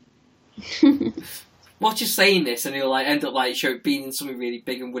has. Watch you saying this, and he'll like end up like being in something really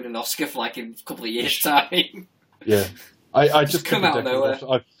big and win an Oscar for like in a couple of years' time. Yeah, I just come took out of nowhere.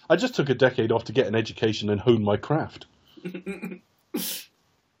 I just took a decade off to get an education and hone my craft.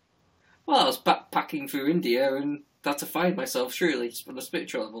 Well, I was backpacking through India and had to find myself, surely, on a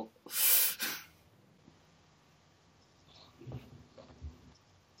spiritual level.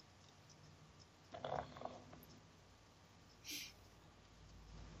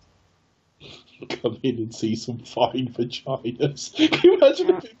 Come in and see some fine vaginas. Can you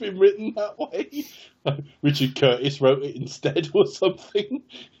imagine if it'd been written that way? Richard Curtis wrote it instead or something.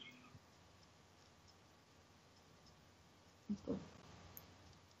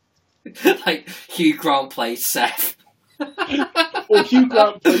 Like Hugh Grant plays Seth. Or Hugh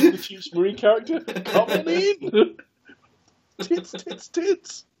Grant plays the Chiefs Marine character. Come on in. Tits, tits,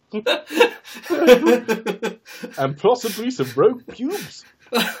 tits. And possibly some rogue pubes.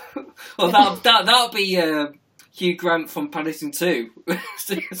 Well, that'll be Hugh Grant from Paddington 2.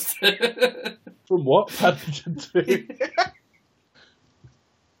 From what? Paddington 2?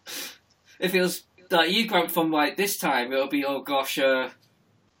 If it was like Hugh Grant from like this time, it'll be, oh gosh,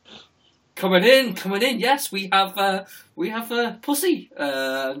 coming in. Yes, we have pussy,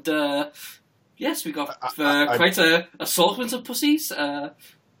 and yes, we got quite a assortment of pussies.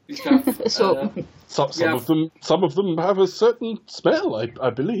 We've got some of them have a certain smell, I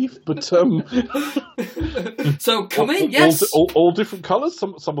believe, but so come in, yes, all different colours.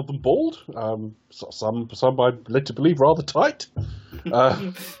 Some of them bald. Some I'm led to believe rather tight.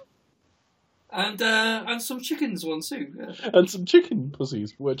 And some chickens one too. Yeah. And some chicken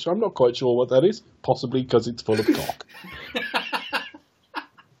pussies, which I'm not quite sure what that is. Possibly because it's full of cock.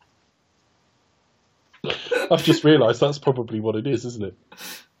 I've just realised that's probably what it is, isn't it?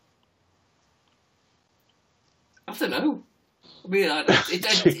 I don't know. I mean,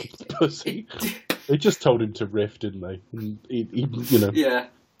 chicken pussy. They just told him to riff, didn't they? And he, you know. Yeah.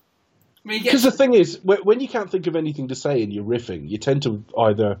 Because the thing is, when you can't think of anything to say and you're riffing, you tend to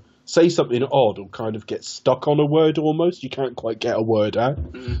either say something odd or kind of get stuck on a word almost. You can't quite get a word out.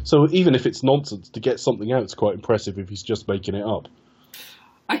 Mm. So even if it's nonsense, to get something out is quite impressive if he's just making it up.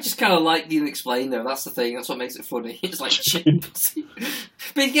 I just kind of like the unexplained though. That's the thing. That's what makes it funny. It's like chicken pussy.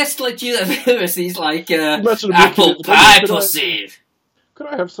 But he gets like Juliette Lewis. He's like apple pie pussy. Could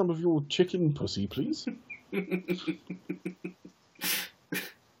I have some of your chicken pussy, please?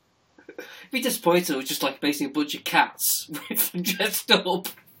 Be disappointed. It was just like basically a bunch of cats dressed up.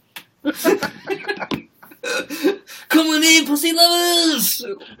 Come on in, pussy lovers!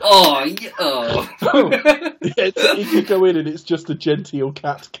 Oh. Yeah, you could go in and it's just a genteel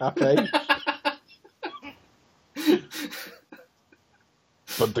cat cafe.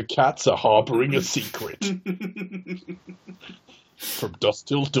 But the cats are harbouring a secret. From dusk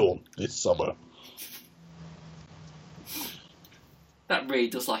till dawn this summer. That really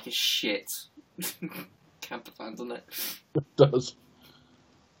does like a shit. Camper fan, doesn't it? It does.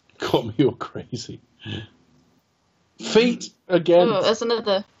 Got me all crazy. Feet again. Oh, that's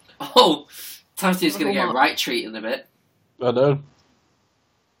another. Oh, Tanti's going to get a right treat in a bit. I know.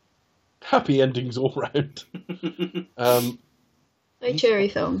 Happy endings all round. Very cheery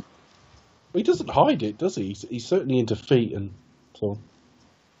film. He doesn't hide it, does he? He's certainly into feet and so on.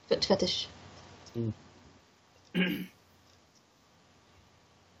 Foot fetish.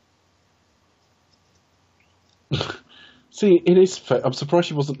 See, in his I'm surprised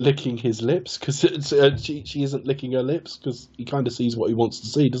she wasn't licking his lips, because she isn't licking her lips, because he kind of sees what he wants to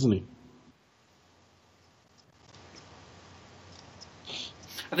see, doesn't he?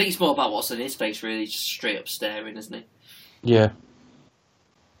 I think it's more about what's in his face, really, just straight up staring, isn't he? Yeah.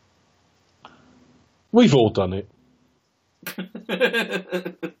 We've all done it.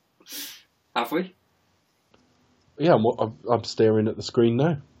 Have we? Yeah, I'm staring at the screen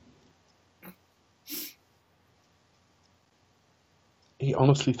now. He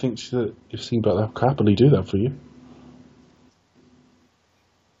honestly thinks that you've seen about that. I'll happily do that for you.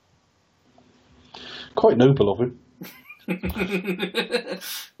 Quite noble of him.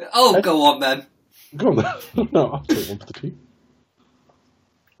 Go on then. Go on then. No, I'll take one for the team.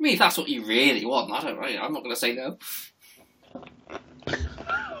 I mean, if that's what you really want, I'm not going to say no.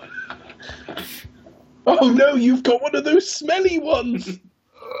 Oh no, you've got one of those smelly ones!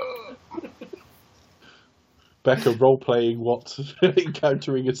 Becca role-playing what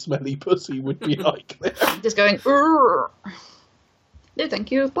encountering a smelly pussy would be like there. Just going, no thank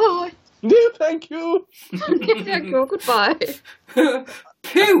you, bye. No thank you! No thank you, goodbye.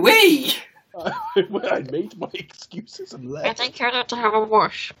 Pooey! I made my excuses and left. I think you're allowed to have a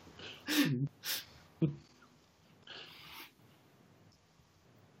wash.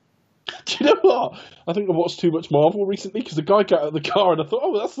 Do you know what? I think I watched too much Marvel recently because the guy got out of the car and I thought,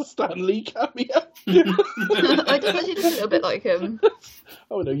 oh, that's the Stan Lee cameo. I just actually look a little bit like him.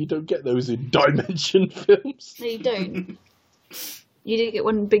 Oh no, you don't get those in Dimension films. No, you don't. You do get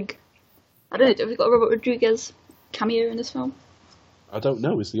one big. I don't know. Have we got a Robert Rodriguez cameo in this film? I don't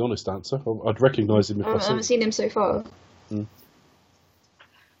know. Is the honest answer? I'd recognise him if I I saw haven't him. seen him so far.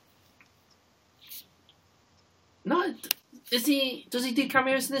 No, does he do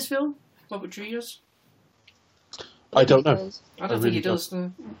cameos in this film? Robert Rodriguez? I don't know. I don't think really he does.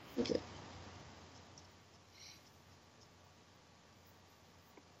 No. Okay.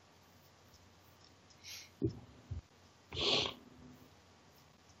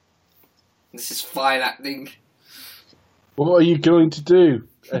 This is fine acting. What are you going to do?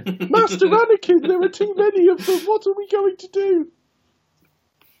 Master Anakin, there are too many of them. What are we going to do?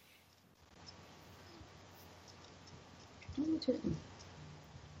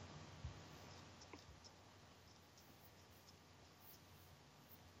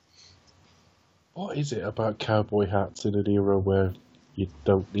 What is it about cowboy hats in an era where you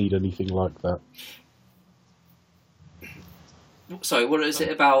don't need anything like that? Sorry, what is it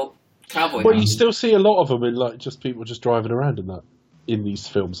about cowboy? Well, you hats? still see a lot of them in like just people just driving around in that in these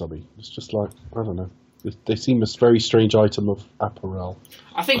films. I mean, it's just like I don't know. They seem a very strange item of apparel.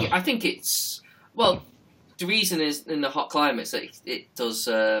 I think it's well. The reason is in the hot climates that it does.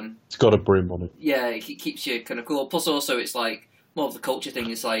 It's got a brim on it. Yeah, it keeps you kind of cool. Plus, also it's like more of the culture thing.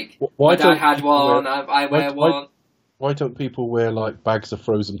 It's like Why my dad don't had people one. wear- I wear one. Why don't people wear like bags of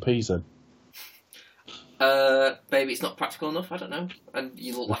frozen peas then? Maybe it's not practical enough. I don't know. And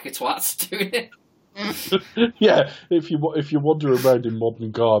you look like a twat doing it. Yeah, if you wander around in modern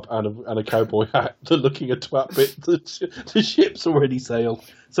garb and a cowboy hat, the looking a twat bit, the ship's already sailed.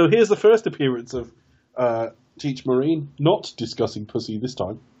 So here's the first appearance of Teach Marine, not discussing pussy this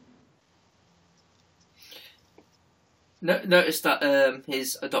time. Notice that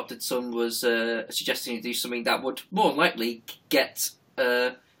his adopted son was suggesting he do something that would more than likely get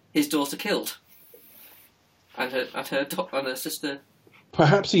his daughter killed, and her sister.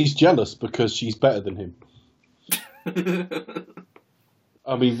 Perhaps he's jealous because she's better than him.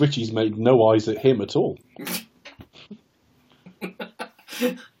 I mean, Richie's made no eyes at him at all.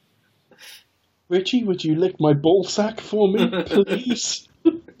 Richie, would you lick my ball sack for me, please?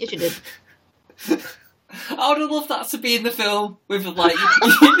 Yes, you did. I would have loved that to be in the film with like.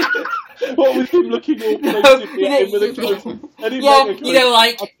 What with him looking all No, plaintively at him you with a know- close, and him Yeah, making a you know,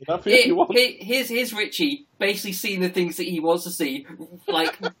 like close- That's it if you want. here's Richie basically seeing the things that he wants to see,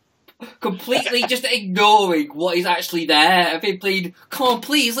 like completely just ignoring what is actually there. And being plead, come on,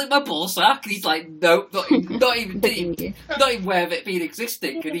 please, lick my ball sack. And he's like, no, not even Begging you. not even aware of it being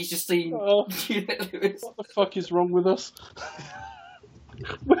existing. And he's just seeing. Oh, Juliette Lewis. what the fuck is wrong with us?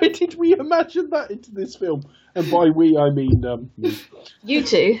 Where did we imagine that into this film? And by we, I mean me. You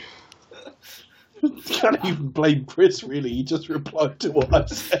two. Can't even blame Chris, really. He just replied to what I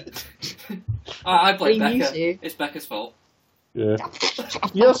said. I blame Blame you Becca. two. It's Becca's fault. Yeah.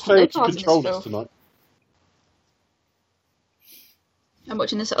 He has failed to part in control this us film. tonight. I'm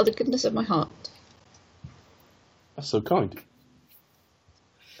watching this out of the goodness of my heart. That's so kind.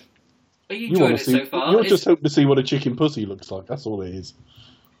 Are you You enjoying want it to see? so far? You're just hoping to see what a chicken pussy looks like. That's all it is.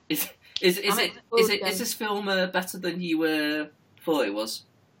 Is this film better than you thought it was?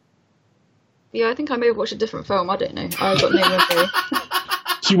 Yeah, I think I may have watched a different film. I don't know. I got no memory.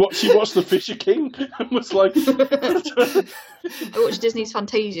 She watched The Fisher King and was like, I watched Disney's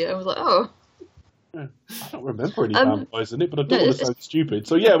Fantasia and was like, oh. I don't remember any Um, vampires in it, but I don't no, want to it's- sound stupid.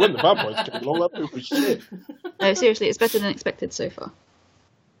 So yeah, when the vampires came along, that film was shit. No, seriously, it's better than expected so far.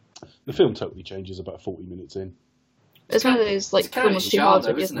 The film totally changes about 40 minutes in. It's one of those, like, It's kind of almost its too charm, hard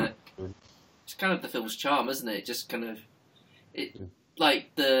though, to isn't it? It's kind of the film's charm, isn't it? Just kind of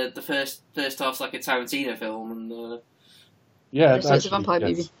like the first half's like a Tarantino film, and Yeah, So it's a actually, vampire yes.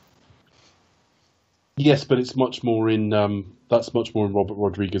 movie. Yes, but it's much more in that's much more in Robert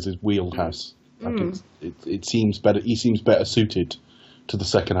Rodriguez's wheelhouse. Like it seems better. He seems better suited to the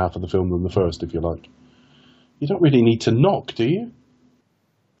second half of the film than the first, if you like. You don't really need to knock, do you?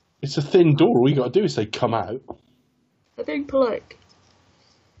 It's a thin door. All you got to do is say, "Come out." They're being polite.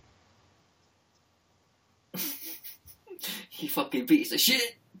 he fucking beats the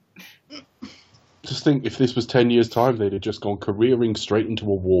shit. Just think, if this was 10 years' time, they'd have just gone careering straight into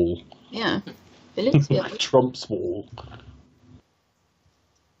a wall, Yeah. Villains, yeah. like Trump's wall.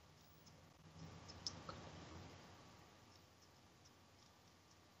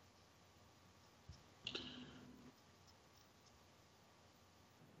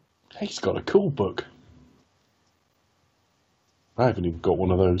 He's got a cool book. I haven't even got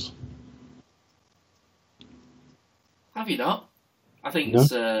one of those. Have you not? I think No.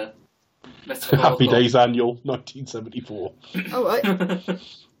 it's Metaphorical. Happy Days Annual, 1974. Oh, right.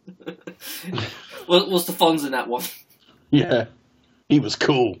 Was the Fonz in that one? Yeah, he was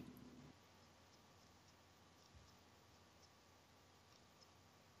cool.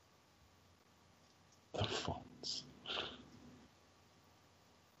 The Fonz.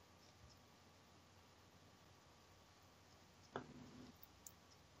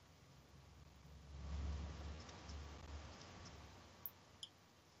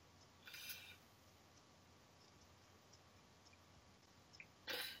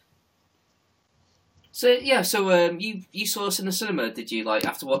 So you saw us in the cinema, did you? Like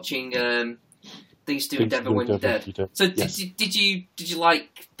after watching Things to Do with Devon When You're Dead. So Yes. did you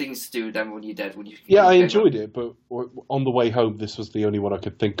like Things to Do with Devon When You're Dead? Yeah, I enjoyed it, but on the way home, this was the only one I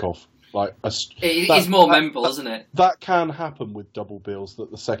could think of. Like, it's more memorable, isn't it? That can happen with double bills,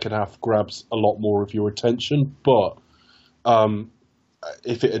 that the second half grabs a lot more of your attention, but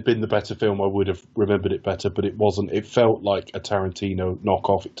if it had been the better film, I would have remembered it better, but it wasn't. It felt like a Tarantino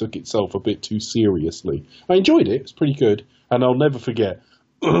knockoff. It took itself a bit too seriously. I enjoyed it. It's pretty good, and I'll never forget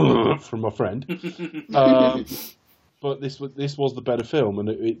from my friend. But this was the better film, and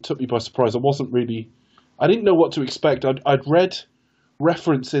it took me by surprise. I didn't know what to expect. I'd read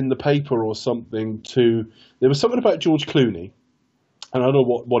reference in the paper or something there was something about George Clooney, and I don't know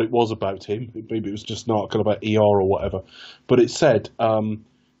what it was about him. Maybe it was just an article about ER or whatever. But it said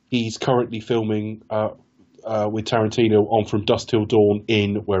he's currently filming with Tarantino on From Dusk Till Dawn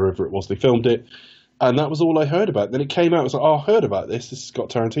in wherever it was they filmed it. And that was all I heard about. Then it came out, I was like, I heard about this. This has got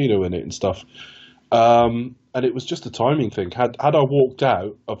Tarantino in it and stuff. And it was just a timing thing. Had I walked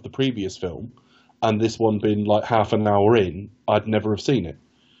out of the previous film and this one been like half an hour in, I'd never have seen it.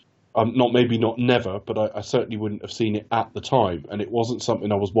 Maybe not never, but I certainly wouldn't have seen it at the time. And it wasn't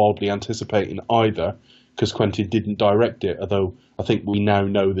something I was wildly anticipating either, because Quentin didn't direct it, although I think we now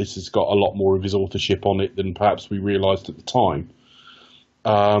know this has got a lot more of his authorship on it than perhaps we realised at the time.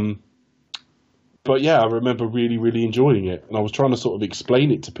 But yeah, I remember really, really enjoying it. And I was trying to sort of explain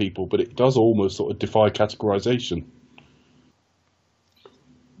it to people, but it does almost sort of defy categorization.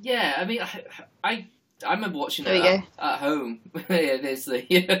 Yeah, I mean, I remember watching There it we at home. Yeah, there's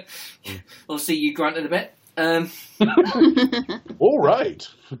the. I'll see you granted a bit. All right.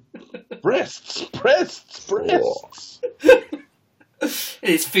 breasts.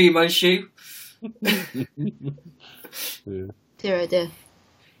 It's Fu Manchu. Yeah. Dear, oh dear.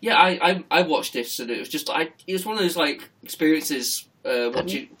 Yeah, I watched this and it was just it was one of those like experiences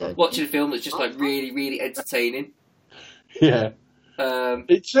watching a film that's just like really, really entertaining. Yeah.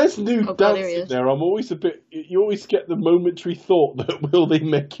 It says nude God, dance there he in is. there. You always get the momentary thought that will they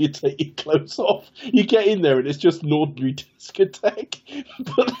make you take your clothes off? You get in there and it's just an ordinary discotheque.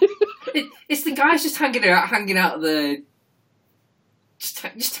 But It's the guys just hanging out of the.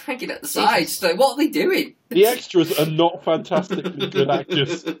 Just hanging at the side. Just like, what are they doing? the extras are not fantastically good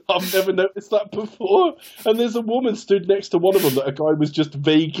actors. I've never noticed that before. And there's a woman stood next to one of them that a guy was just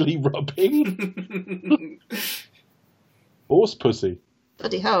vaguely rubbing. Horse pussy.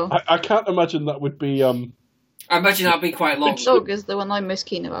 Bloody hell. I can't imagine that would be. I imagine that'd be quite long. Dog is the one I'm most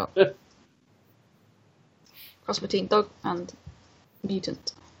keen about. Cross between dog and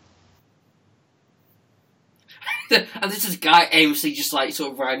mutant. And this is a guy aimlessly just like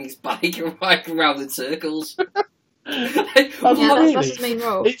sort of riding his bike and riding around in circles. That's his main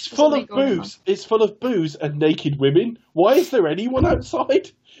role. It's full of booze. It's full of booze and naked women. Why is there anyone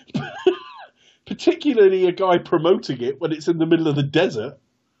outside? Particularly a guy promoting it when it's in the middle of the desert.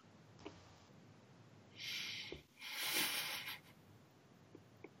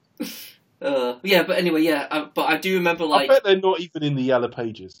 Yeah, but anyway, yeah. But I do remember, like, I bet they're not even in the Yellow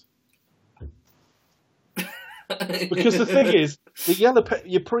Pages. Because the thing is,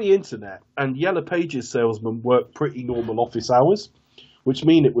 you're pre-internet, and Yellow Pages salesmen work pretty normal office hours, which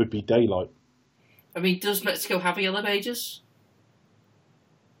mean it would be daylight. I mean, does Mexico have a Yellow Pages?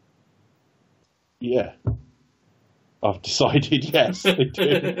 Yeah. I've decided yes, they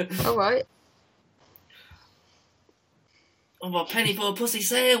do. Alright. Oh, what penny for a pussy?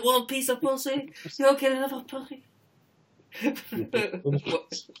 Say one piece of pussy. You'll get another pussy.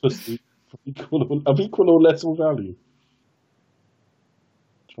 Pussy of equal or lesser value.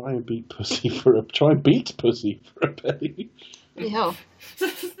 Try and beat pussy for a penny. Bloody hell.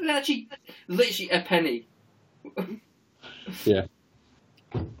 Actually, literally a penny. Yeah.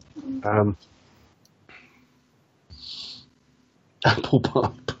 Apple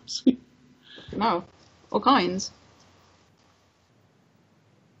pie pussy. Wow. All kinds.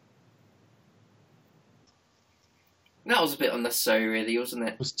 That was a bit unnecessary, really, wasn't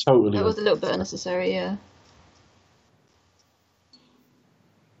it? It was totally. It was a little bit unnecessary, yeah.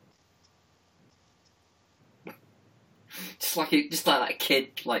 Just like that kid,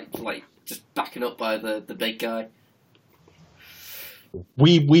 like just backing up by the big guy.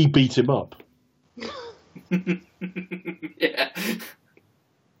 We beat him up. Yeah.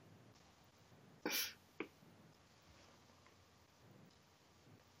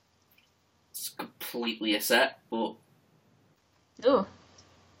 It's completely a set, but Oh,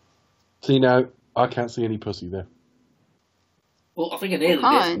 See now, I can't see any pussy there. well, I think I nearly did.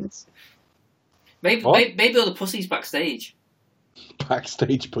 kinds. Maybe What? maybe all the pussies backstage.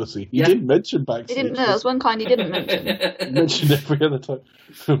 Backstage pussy. He Yeah. didn't mention He backstage. didn't know. There was one kind he didn't mention. He mentioned every other time.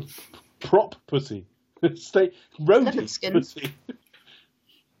 Prop pussy. Stay Leopard roadie skin. pussy.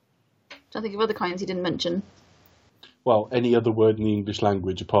 I think of other kinds he didn't mention. Well, any other word in the English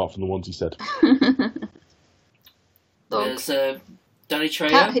language apart from the ones he said. Dog. There's Danny Trejo.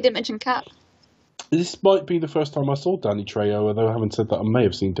 Cat. He didn't mention cat. This might be the first time I saw Danny Trejo, although I haven't said that. I may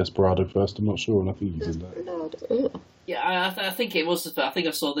have seen Desperado first. I'm not sure, and I think he's in that. Blood. Ugh. Yeah, I think it was. I think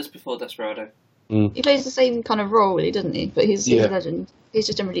I saw this before Desperado. He plays the same kind of role, really, doesn't he? But he's Yeah. a legend. He's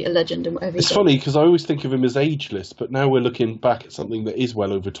just generally a legend in whatever he It's does. funny because I always think of him as ageless, but now we're looking back at something that is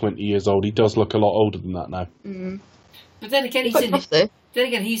well over 20 years old. He does look a lot older than that now. But then again, he's Quite in. tough, though. Then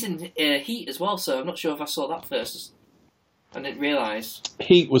again, he's in Heat as well. So I'm not sure if I saw that first. I didn't realise.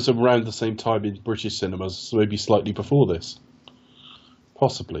 Heat was around the same time in British cinemas, so maybe slightly before this.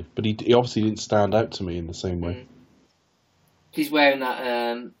 Possibly. But he obviously didn't stand out to me in the same way. He's wearing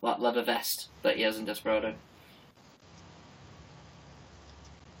that leather vest that he has in Desperado.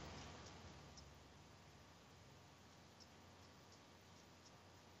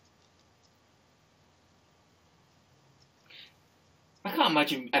 I can't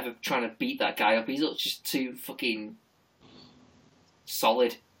imagine ever trying to beat that guy up. He looks just too fucking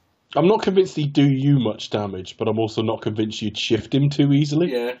solid. I'm not convinced he'd do you much damage, but I'm also not convinced you'd shift him too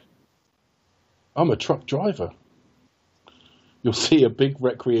easily. Yeah. I'm a truck driver. You'll see a big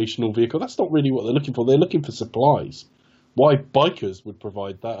recreational vehicle. That's not really what they're looking for. They're looking for supplies. Why bikers would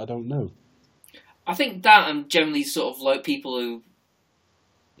provide that, I don't know. I think that and generally sort of like people who...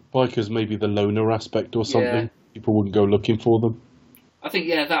 Bikers maybe the loner aspect or something. Yeah. People wouldn't go looking for them. I think,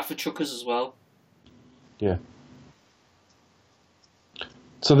 yeah, that for truckers as well. Yeah.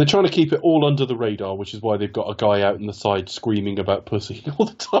 So they're trying to keep it all under the radar, which is why they've got a guy out in the side screaming about pussy all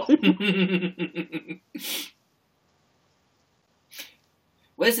the time.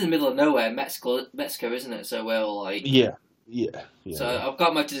 Well, it's in the middle of nowhere, Mexico, isn't it? So we're all like... Yeah. So I've got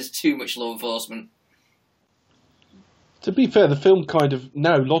to imagine there's too much law enforcement. To be fair, the film kind of,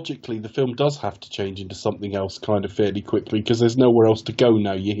 now logically, the film does have to change into something else kind of fairly quickly because there's nowhere else to go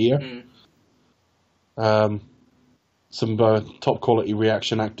now, you hear? Some top quality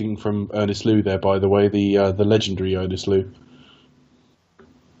reaction acting from Ernest Liu there, by the way, the legendary Ernest Liu.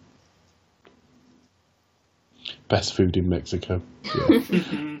 Best food in Mexico. Yeah.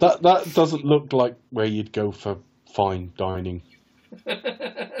 that doesn't look like where you'd go for fine dining.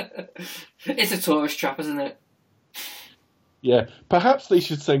 It's a tourist trap, isn't it? Yeah, perhaps they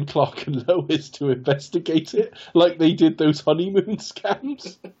should send Clark and Lois to investigate it, like they did those honeymoon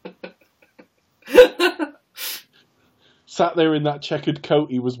scams. Sat there in that checkered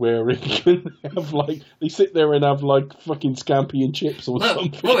coat he was wearing, and they sit there and have like fucking scampi and chips or Look,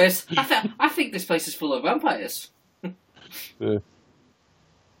 something. Lois, I think this place is full of vampires. Yeah.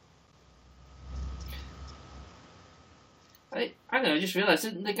 I don't know, I just realised,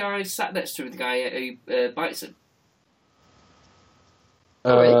 didn't the guy sat next to him, the guy who bites him?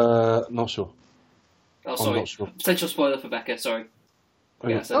 Not sure. Oh, I'm sorry. not sure. Potential spoiler for Becca, sorry.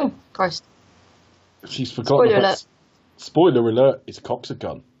 Yeah, I said Oh, it. Christ. She's forgotten. Spoiler about- alert. Spoiler alert! It's cocks a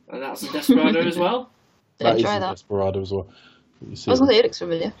gun. And that's in Desperado as well. That Didn't is try in that. Desperado as well. You see I was going it. to say it looks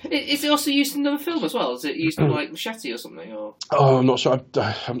familiar. Is it also used in another film as well? Is it used in like Machete or something? Or Oh, I'm not sure.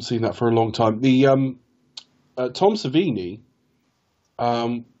 I haven't seen that for a long time. The Tom Savini,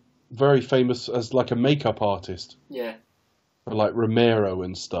 very famous as like a makeup artist yeah, for like Romero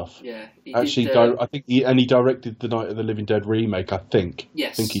and stuff. yeah. He Actually, did, I think he directed the Night of the Living Dead remake. I think.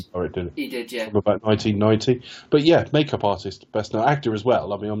 yes, I think he directed it he did. Yeah, from about 1990. But yeah, makeup artist, best known actor as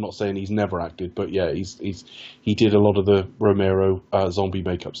well. I mean, I'm not saying he's never acted, but yeah, he did a lot of the Romero zombie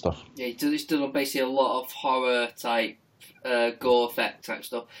makeup stuff. yeah. He's done basically a lot of horror type, gore effect type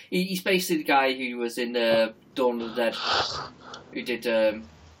stuff. He's basically the guy who was in Dawn of the Dead, who did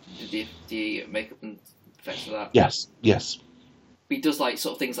the makeup and effects for that. Yes. But he does like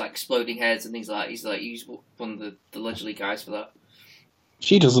sort of things like exploding heads and things like that. He's one of the legendary guys for that.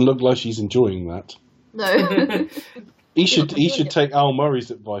 She doesn't look like she's enjoying that. No. He should take Al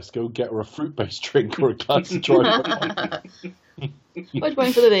Murray's advice. Go get her a fruit-based drink or a glass of dry wine. White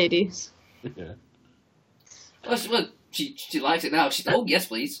wine for the ladies. Yeah. Well, she likes it now. Oh, yes,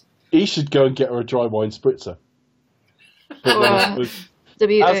 please. He should go and get her a dry wine spritzer. Or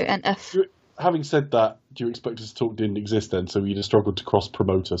WONF. Having said that, do you expect us to talk didn't exist then, so you'd have struggled to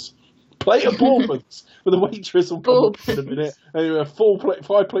cross-promote us? Plate of bourbons! With a waitress will come up in a minute. Anyway,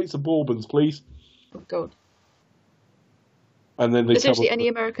 5 plates of bourbons, please. Oh, God. And then they Essentially, any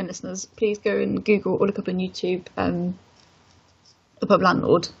American listeners, please go and Google or look up on YouTube The Pub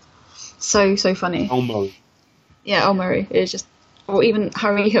Landlord. So funny. Al Murray. Yeah, Al Murray. It was just... Or even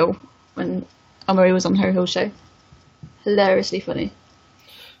Harry Hill, when Al Murray was on Harry Hill's show. Hilariously funny.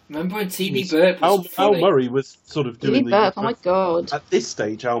 Remember when TV Burp was Al Murray was sort of doing TV Burp, oh my God. At this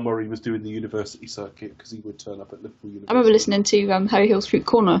stage, Al Murray was doing the university circuit because he would turn up at Liverpool University. I remember listening to Harry Hill's Fruit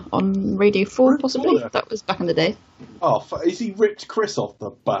Corner on Radio 4, possibly. Corner? That was back in the day. Oh, is he ripped Chris off,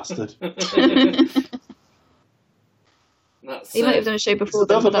 the bastard? He might have done a show before.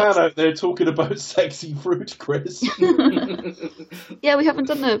 There's another man out there talking about sexy fruit, Chris. Yeah, we haven't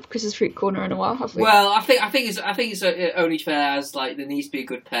done the Chris's Fruit Corner in a while, have we? Well, I think it's only fair as like there needs to be a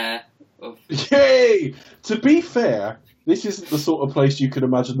good pair of. Yay! To be fair, this isn't the sort of place you can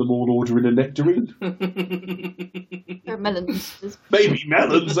imagine them all ordering a nectarine. Or melons. Maybe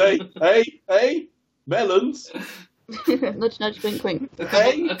melons, eh? Hey, melons. Nudge, nudge, wink, wink.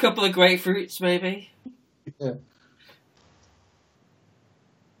 A couple of grapefruits, maybe. Yeah.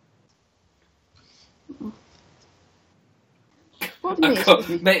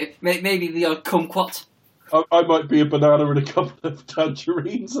 Maybe the odd kumquat. I might be a banana and a couple of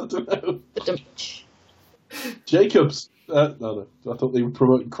tangerines. I don't know. Jacobs. No. I thought they were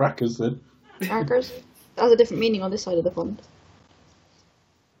promoting crackers then. Crackers? That has a different meaning on this side of the pond.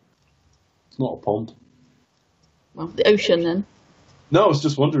 It's not a pond. Well, the ocean then. No, I was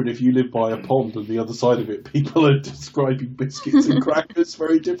just wondering if you live by a pond and the other side of it, people are describing biscuits and crackers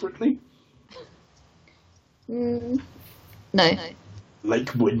very differently. No.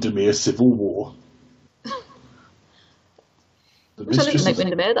 Lake Windermere Civil War. Wish I lived in Lake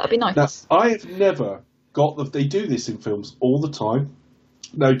Windermere, that'd be nice. Now, I have never got that. They do this in films all the time.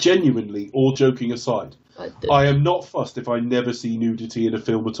 No, genuinely, all joking aside, I am not fussed if I never see nudity in a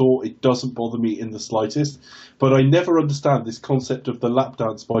film at all. It doesn't bother me in the slightest. But I never understand this concept of the lap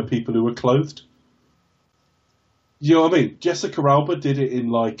dance by people who are clothed. You know what I mean? Jessica Alba did it in,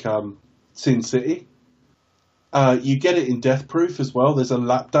 like, Sin City. You get it in Death Proof as well. There's a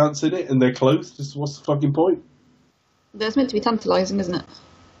lap dance in it, and they're clothed. What's the fucking point? That's meant to be tantalising, isn't it?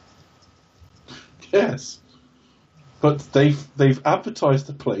 Yes. But they've advertised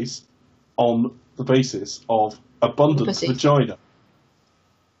the place on the basis of abundant vagina.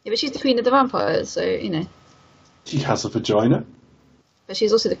 Yeah, but she's the queen of the vampires, so, you know. She has a vagina. But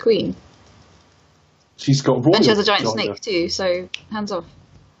she's also the queen. She's got royal And she has a giant vagina. snake too, so hands off.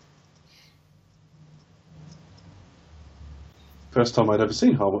 First time I'd ever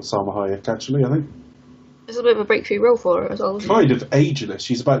seen Salma Hayek, actually, I think. It's a bit of a breakthrough role for her as well. Kind of ageless.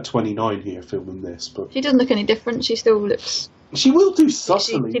 She's about 29 here filming this, but she doesn't look any different. She still looks. She will do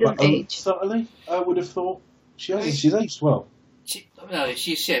subtly, she doesn't but age. subtly, I would have thought. She's aged well. She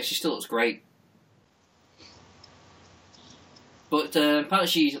still looks great. But apparently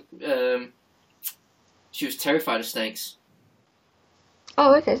she was terrified of snakes.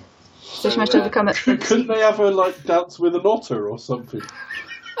 Oh, okay. So she managed to overcome it. Couldn't they have her like dance with an otter or something?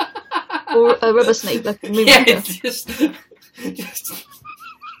 Or a rubber snake, like a moon just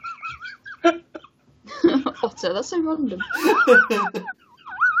otter. That's so random.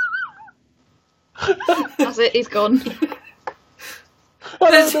 That's it. He's gone.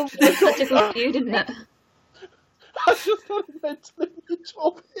 That tickled you, didn't it? I just had a mental image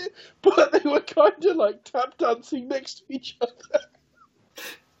of it, but they were kind of like tap dancing next to each other.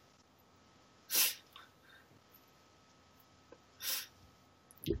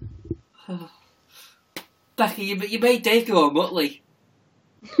 Becky, you made Dave go on Muttley.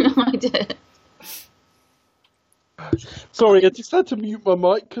 I did. Sorry, I just had to mute my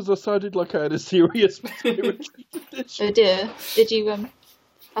mic because I sounded like I had a serious respiratory condition. Oh dear. Did you have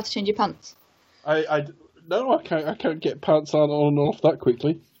to change your pants? No, I can't get pants on and off that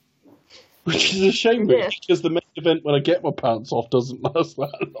quickly. Which is a shame, really, because the main event when I get my pants off doesn't last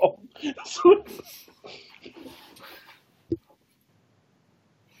that long.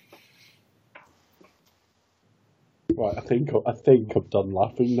 Right, I think I'm done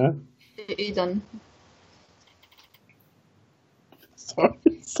laughing now. You done? Sorry,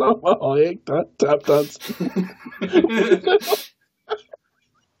 Salma Hayek, tap dance.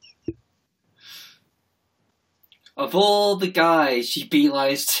 Of all the guys she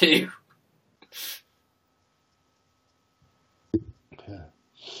beelines to.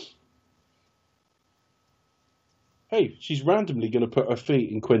 Hey, she's randomly going to put her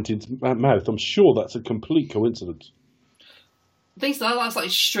feet in Quentin's mouth. I'm sure that's a complete coincidence. I think that's like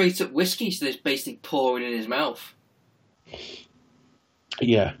straight up whiskey, so it's basically pouring in his mouth.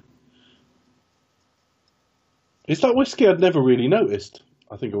 Yeah. Is that whiskey? I'd never really noticed.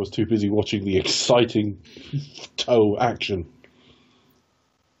 I think I was too busy watching the exciting toe action.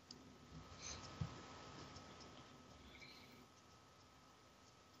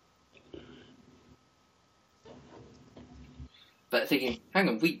 But thinking, hang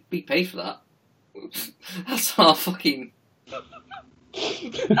on, we paid for that. That's our fucking...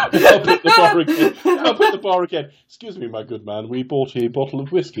 I'll put the bar again. Excuse me, my good man. We bought a bottle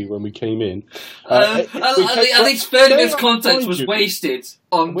of whiskey when we came in. At least 30 minutes context was wasted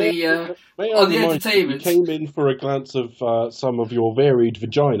on the entertainment. We came in for a glance of some of your varied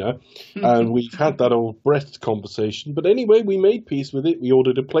vagina, and we've had that old breast conversation. But anyway, we made peace with it. We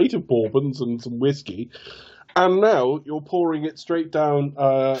ordered a plate of bourbons and some whiskey, and now you're pouring it straight down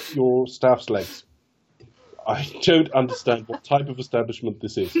your staff's legs. I don't understand what type of establishment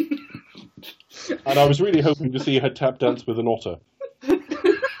this is. And I was really hoping to see her tap dance with an otter.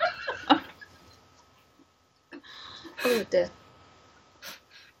 Oh dear.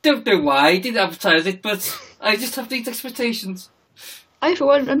 Don't know why I didn't advertise it, but I just have these expectations. I, for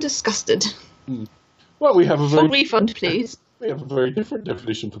one, am disgusted. Well, we have a Full very refund, please. we have a very different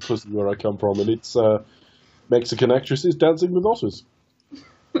definition for pussy where I come from, and it's Mexican actresses dancing with otters.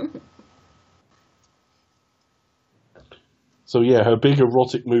 So yeah, her big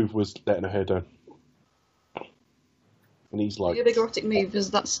erotic move was letting her hair down. And he's like... Your big erotic move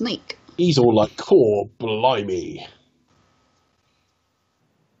is that snake. He's all like, "Core blimey."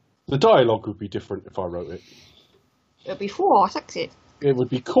 The dialogue would be different if I wrote it. It would be 4, sexy. It would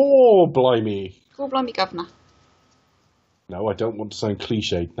be, "Core blimey." Core blimey governor. No, I don't want to sound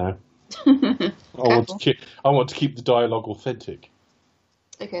cliched now. I want to keep the dialogue authentic.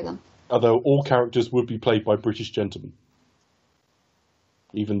 Okay then. Although all characters would be played by British gentlemen.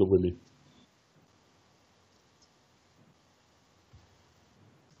 Even the women.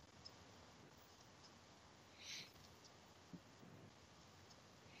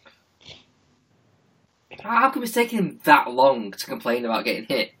 How come it's taking him that long to complain about getting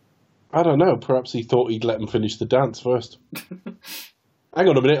hit? I don't know. Perhaps he thought he'd let them finish the dance first. Hang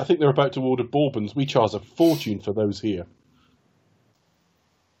on a minute. I think they're about to order bourbons. We charge a fortune for those here.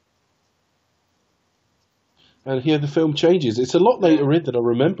 And here the film changes. It's a lot later in than I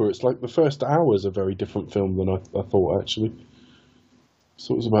remember. It's like the first hour is a very different film than I thought, actually.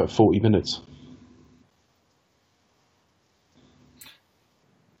 So it was about 40 minutes.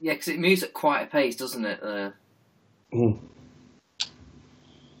 Yeah, because it moves at quite a pace, doesn't it?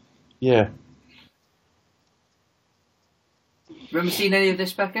 Yeah. Remember seeing any of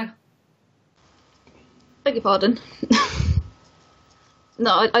this, Becca? Beg your pardon.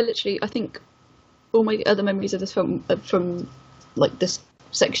 No, I think all my other memories of this film are from like this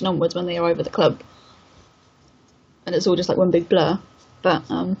section onwards when they arrive at the club, and it's all just like one big blur. But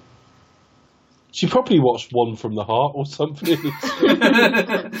She probably watched One from the Heart or something.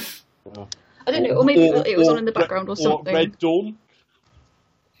 I don't know, or maybe it was on in the background or something. Or Red Dawn.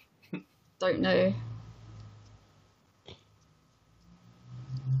 Don't know.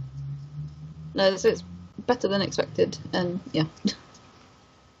 No, so it's better than expected, and yeah.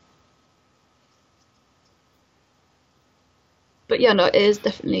 But yeah, no, it is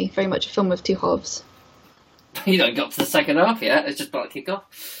definitely very much a film with two halves. You don't got to the second half yet. It's just about to kick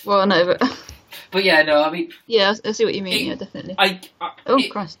off. Well, no, but But yeah, no, I mean, yeah, I see what you mean. Yeah, definitely.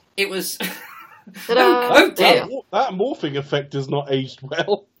 Christ! It was. Ta-da! Oh dear! That morphing effect has not aged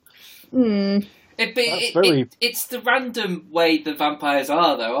well. It's the random way the vampires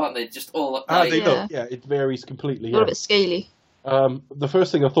are, though, aren't they? Just all. They look. Yeah, it varies completely. A little bit scaly. The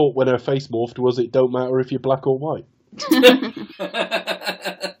first thing I thought when her face morphed was, it don't matter if you're black or white.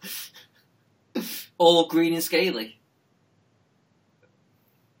 All green and scaly.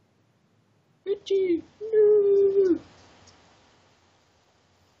 Richie, no.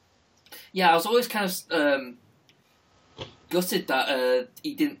 Yeah, I was always kind of gutted that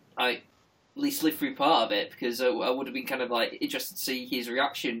he didn't at least live through part of it, because I would have been kind of like interested to see his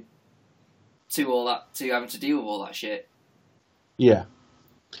reaction to all that, to having to deal with all that shit. Yeah.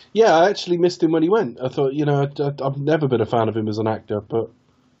 Yeah, I actually missed him when he went. I thought, I've never been a fan of him as an actor, but...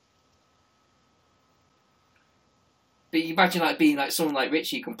 But you imagine being someone like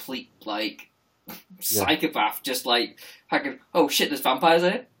Richie, complete psychopath, just hanging, oh shit, there's vampires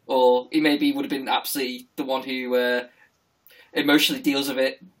here? or he maybe would have been absolutely the one who emotionally deals with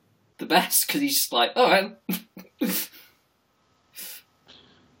it the best, because he's just like, all right.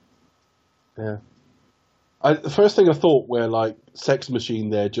 Yeah. The first thing I thought, where like Sex Machine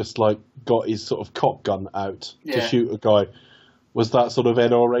there just like got his sort of cock gun out to shoot a guy, was that sort of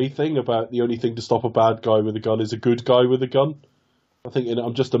NRA thing about the only thing to stop a bad guy with a gun is a good guy with a gun.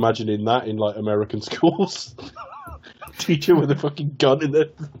 I'm just imagining that in like American schools. Teacher with a fucking gun in there,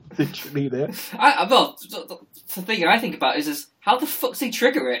 literally there. Well, the thing I think about is how the fuck's he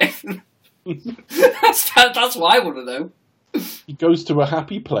trigger it? That's what I want to know. He goes to a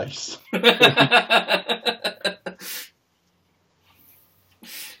happy place.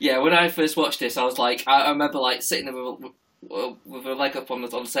 Yeah, when I first watched this, I was like, I remember like sitting there with a leg up on the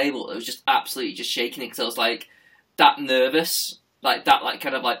table. It was just absolutely just shaking it, because I was like that nervous, like that, like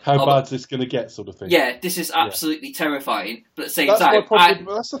kind of like how bad's this going to get, sort of thing. Yeah, this is absolutely terrifying. But at the same that's time,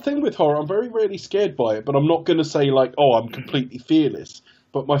 that's the thing with horror. I'm very rarely scared by it, but I'm not going to say like, oh, I'm completely fearless.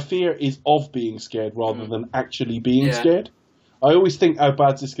 But my fear is of being scared rather than actually being scared. I always think, how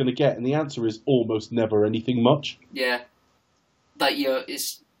bad's this going to get? And the answer is almost never anything much. Yeah, like you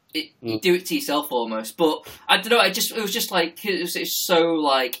do it to yourself almost. But I don't know. It was just like it's so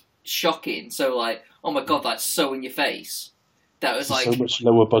like shocking. So like, oh my god, that's so in your face. That was like so much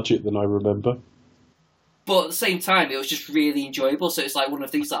lower budget than I remember. But at the same time, it was just really enjoyable. So it's like one of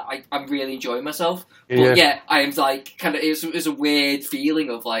these that I'm really enjoying myself. But yeah, I am like kind of. It was a weird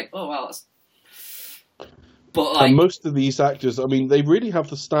feeling of like, oh wow, that's. But like, and most of these actors, I mean, they really have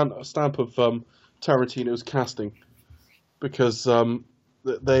the stamp of Tarantino's casting, because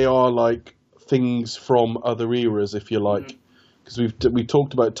they are like things from other eras, if you like. Because we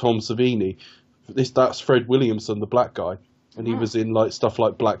talked about Tom Savini. That's Fred Williamson, the black guy, and he was in like stuff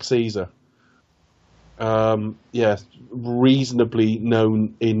like Black Caesar. Reasonably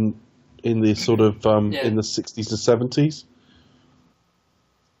known in the sort of in the 60s and 70s.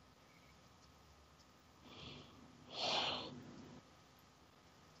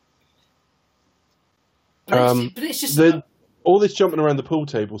 But it's just all this jumping around the pool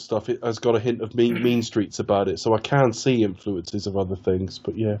table stuff. It has got a hint of Mean Streets about it, so I can see influences of other things.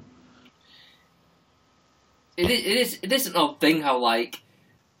 But yeah, it is an odd thing how like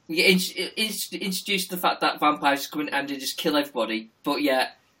you introduce the fact that vampires come in and they just kill everybody, but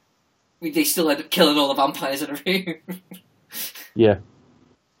yet they still end up killing all the vampires in a room. Yeah,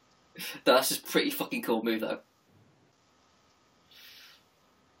 that's just a pretty fucking cool move, though.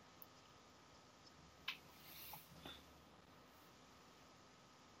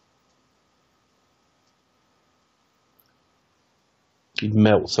 he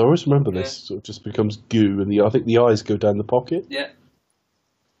melts. I always remember this. Sort of just becomes goo, and I think the eyes go down the pocket. Yeah.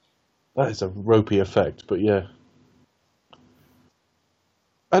 That is a ropey effect, but yeah.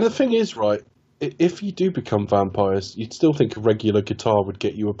 And the thing is, right, if you do become vampires, you'd still think a regular guitar would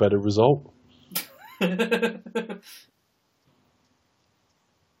get you a better result.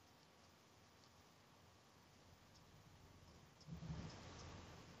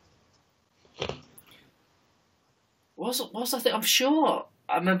 What's that thing? I'm sure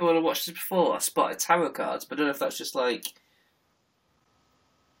I remember when I watched this before, I spotted tarot cards, but I don't know if that's just like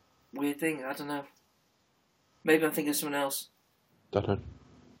weird thing. I don't know. Maybe I'm thinking of someone else. Don't know.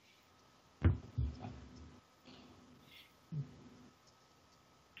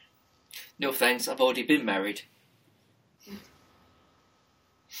 No thanks, I've already been married.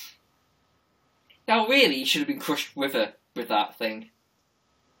 Now, really, you should have been crushed with her with that thing.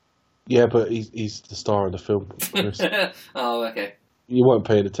 Yeah, but he's the star of the film, Chris. Oh, okay. You weren't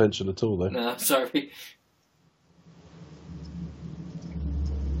paying attention at all, though. No, sorry.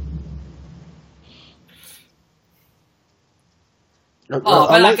 Oh,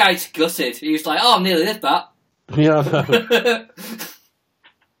 but that guy's gutted. He was like, oh, I nearly did that. Yeah, I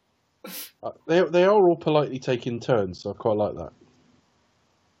know. They are all politely taking turns, so I quite like that.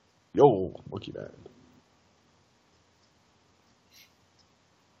 Yo, look at that.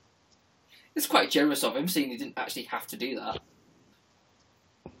 It's quite generous of him, seeing he didn't actually have to do that.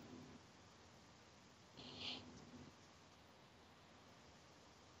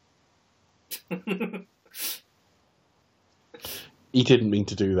 He didn't mean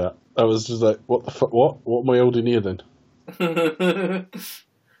to do that. I was just like, what the fuck? What am I holding here then?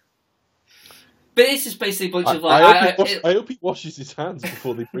 But it's just basically a bunch of like. I hope he washes his hands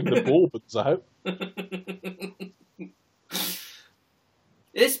before they bring the bourbons out.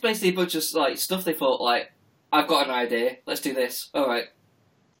 It's basically a bunch of like stuff they thought like, I've got an idea, let's do this. All right,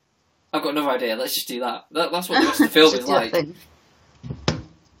 I've got another idea, let's just do that. That's what the rest of the film is like.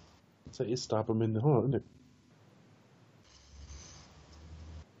 So you stab him in the heart, isn't it?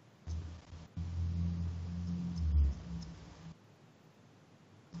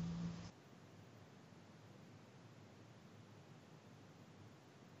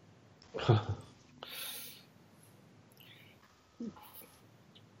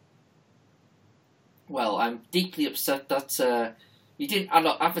 Well, I'm deeply upset that you didn't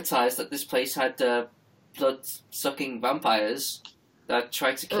advertise that this place had blood-sucking vampires that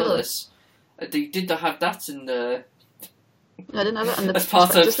tried to kill us. They did not have that in the... I didn't have it in the as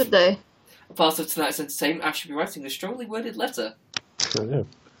part of, did they? part of tonight's entertainment. I should be writing a strongly worded letter. Oh, yeah.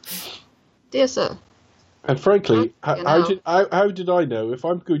 Dear sir. And frankly, Fucking how did I know if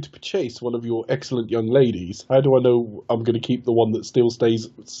I'm going to purchase one of your excellent young ladies? How do I know I'm going to keep the one that still stays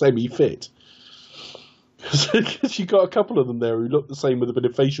semi-fit? Because you got a couple of them there who look the same with a bit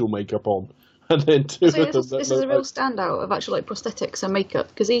of facial makeup on, and then two of them. This is a real standout of actual like prosthetics and makeup,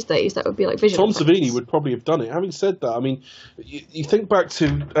 because these days that would be like visual. Tom Savini would probably have done it. Having said that, I mean, you think back to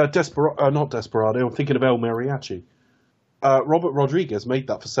not Desperado. I'm thinking of El Mariachi. Robert Rodriguez made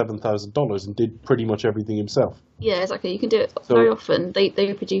that for $7,000 and did pretty much everything himself. Yeah, exactly. You can do it very often. They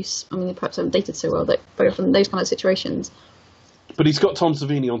produce. I mean, they perhaps haven't dated so well that very often those kind of situations. But he's got Tom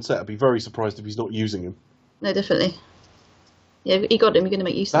Savini on set. I'd be very surprised if he's not using him. No, definitely. Yeah, you got him. You're going to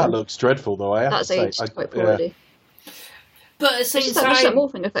make use of him. That looks dreadful, though. I have That's to say, aged quite poorly. But at the same It's time, just that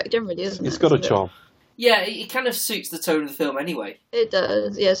morphing effect generally, isn't it? It's got a charm. yeah, it kind of suits the tone of the film anyway. It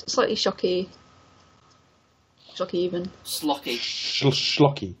does. Yeah, it's slightly shocky. Shocky even. Slocky.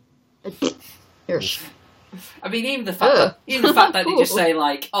 Schlocky. Hirsch. I mean, even the fact that they just say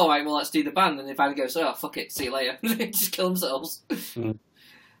like, "All right, well, let's do the band," and the band goes, "Oh, fuck it, see you later," they just kill themselves.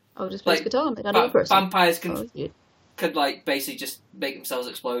 I'll just play guitar. Made out of vampires could like basically just make themselves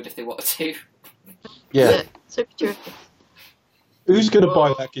explode if they wanted to. Yeah. So picturesque. Who's going to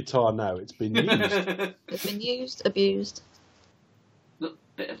buy that guitar now? It's been used. It's been used, abused. Look,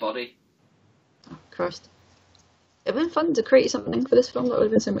 bit of body. Oh, Christ. It would have been fun to create something for this film. That would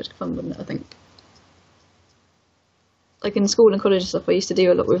have been so much fun, wouldn't it, I think? Like in school and college and stuff, I used to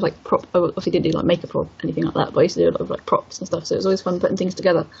do a lot with like prop. I obviously didn't do like makeup or anything like that, but I used to do a lot of like props and stuff. So it was always fun putting things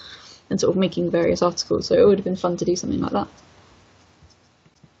together and sort of making various articles. So it would have been fun to do something like that.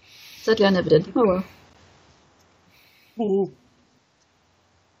 Sadly, I never did. Oh well. Ooh.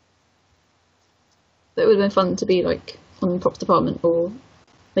 But it would have been fun to be like on the props department or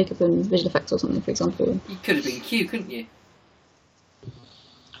makeup and visual effects or something, for example. You could have been Q, couldn't you?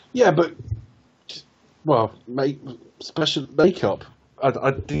 Yeah, but special makeup.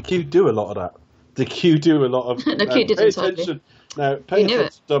 Did Q do a lot of that? Did Q do a lot of? No, Q didn't. Pay attention. Now, pay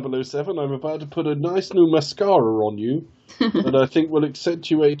attention, 007. I'm about to put a nice new mascara on you that I think will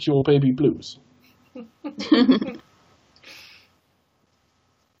accentuate your baby blues.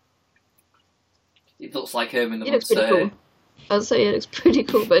 It looks like Herman the It looks pretty Monster. cool. I'd say it looks pretty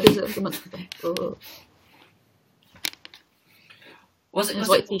cool, but it is a monster. Oh. Was it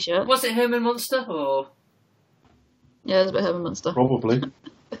white t-shirt? Was it Herman Monster or? Yeah, it's a bit of a monster. Probably.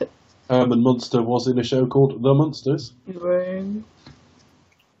 Herman Munster was in a show called The Munsters.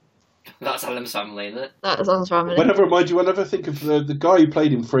 That's Adam's Family, isn't it? That is Adam's Family. Whenever I think of the guy who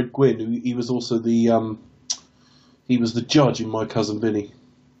played him, Fred Gwynn, he was also he was the judge in My Cousin Vinny.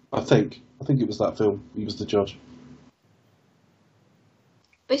 I think it was that film. He was the judge.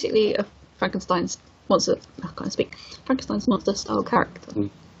 Basically, a Frankenstein's monster. I can't speak. Frankenstein's monster style character.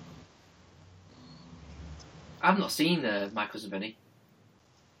 I've not seen My Cousin Vinny.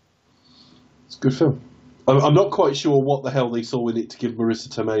 It's a good film. I'm not quite sure what the hell they saw in it to give Marissa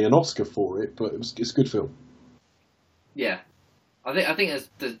Tomei an Oscar for it, but it's a good film. Yeah, I think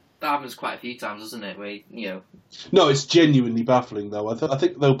that happens quite a few times, doesn't it? Where No, it's genuinely baffling though. I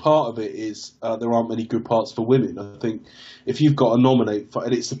think though part of it is there aren't many good parts for women. I think if you've got to nominate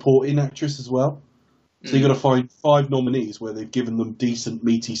and it's supporting actress as well, so you've got to find 5 nominees where they've given them decent,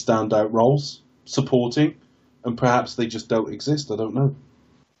 meaty, standout roles supporting, and perhaps they just don't exist. I don't know.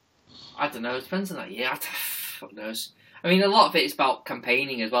 I don't know. It depends on that year. Fuck knows. I mean, a lot of it is about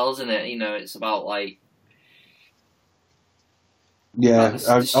campaigning as well, isn't it? It's about like. Yeah,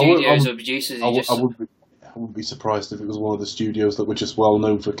 the studios or producers. I wouldn't be surprised if it was one of the studios that were just well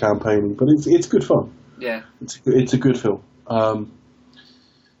known for campaigning. But it's good fun. Yeah, it's a good film.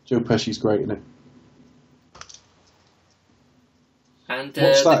 Joe Pesci's great in it. And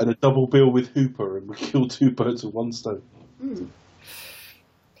watch that in a double bill with Hooper, and we kill 2 birds with 1 stone.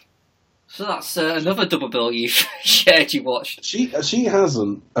 So that's another double bill you shared. You watched. She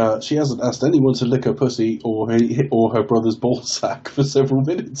hasn't asked anyone to lick her pussy or her brother's ballsack for several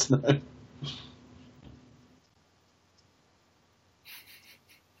minutes now.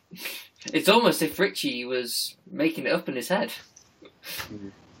 It's almost if Richie was making it up in his head.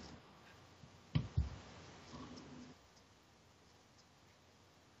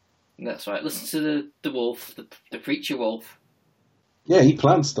 That's right. Listen to the wolf, the preacher wolf. Yeah, he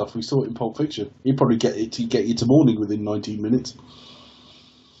plans stuff. We saw it in Pulp Fiction. He'd probably get you to morning within 19 minutes.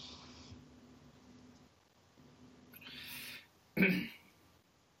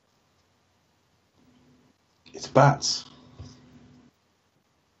 It's bats.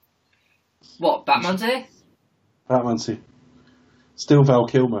 What, Batman's here? Batman's here. Still Val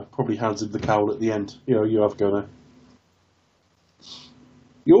Kilmer. Probably hands him the cowl at the end. You have a go now.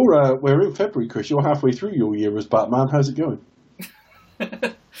 We're in February, Chris. You're halfway through your year as Batman. How's it going?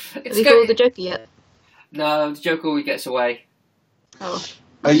 Have you called the Joker yet? No, the Joker always gets away. Oh.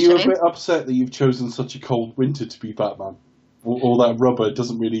 Are you a bit upset that you've chosen such a cold winter to be Batman? All that rubber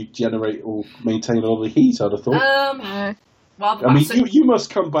doesn't really generate or maintain all the heat, I'd have thought. No. Well, I mean, you must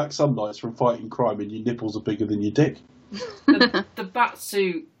come back some nights from fighting crime and your nipples are bigger than your dick. the bat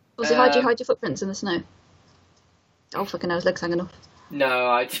suit. Also, hide your footprints in the snow. Oh, fucking hell, his leg's hanging off.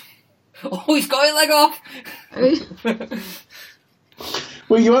 No, Oh, he's got his leg off!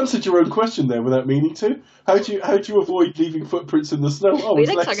 Well, you answered your own question there without meaning to. How do you avoid leaving footprints in the snow? Oh,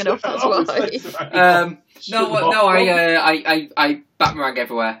 his leg's hanging off, that's why. I Batmarang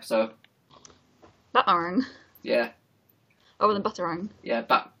everywhere, so. Batarang? Yeah. Oh, than Batarang. Yeah,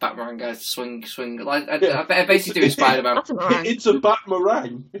 Batmarang guys swing. Like, I basically do Spider-Man. Batarang. It's a bat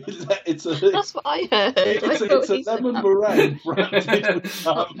meringue. That's what I heard. It's a lemon meringue branded with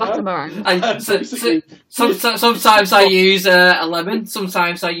Batarang. And sometimes I use a lemon,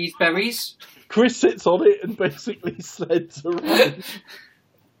 sometimes I use berries. Chris sits on it and basically sleds around.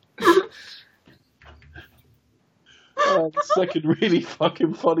 Second really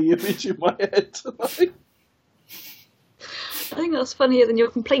fucking funny image in my head tonight. I think that's funnier than your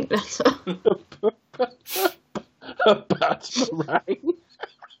complaint letter. A bat meringue.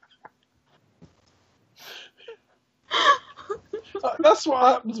 That's what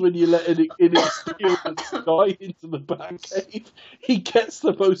happens when you let an inexperienced guy into the Batcave. He gets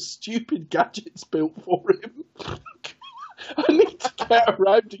the most stupid gadgets built for him. I need to get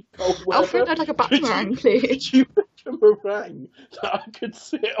around in cold weather. Alfred, I'd like a bat meringue, please. Could you make a meringue that I could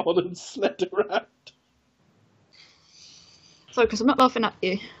sit on and sled around? Sorry, because I'm not laughing at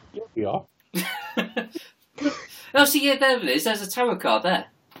you. Yeah, we are. No, see, yeah, there it is. There's a tarot card there.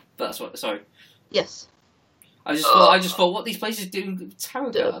 That's what. Sorry, Yes. I just thought, what these places doing with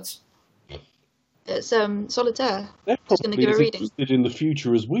tarot cards? It's Solitaire. They're Just gonna probably give a as reading. interested in the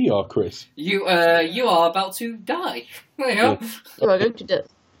future as we are, Chris. You are about to die. There you go. You are going to death.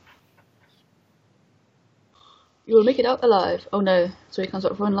 You will make it out alive. Oh no. So he comes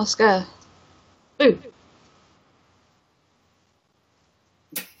up for one last scare. Ooh.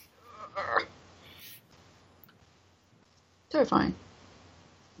 Terrifying.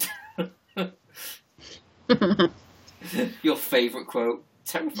 Your favourite quote.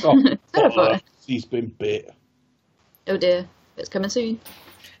 Terrifying. Terrifying. He's been bit. Oh dear. It's coming soon.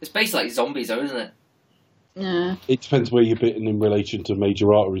 It's basically like zombies, though, isn't it? Yeah. It depends where you're bitten in relation to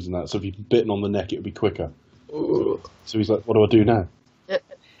major arteries and that. So if you're bitten on the neck, it would be quicker. Ooh. So he's like, what do I do now?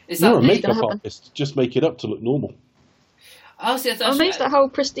 Is You're a that makeup happen? artist. Just make it up to look normal. Oh, see, I'm amazed at how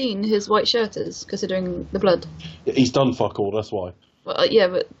pristine his white shirt is, considering the blood. He's done fuck all, that's why. Well, yeah,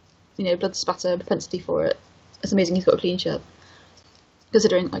 but, blood spatter, propensity for it. It's amazing he's got a clean shirt.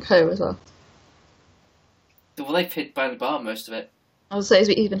 Considering, her as well. Well, they've hid behind the bar most of it. I would say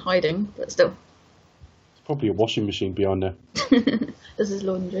he's been hiding, but still. There's probably a washing machine behind there. This is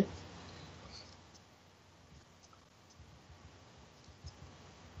laundry.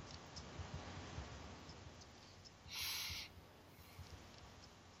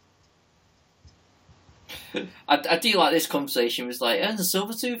 I do like this conversation. Was like, and the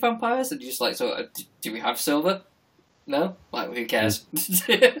silver tooth vampires, and just like, so do we have silver? No, like who cares?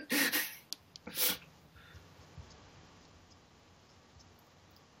 Yeah,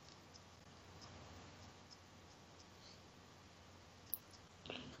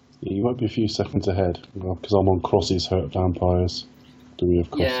 you might be a few seconds ahead, because I'm on Crosses Hurt Vampires. Do we have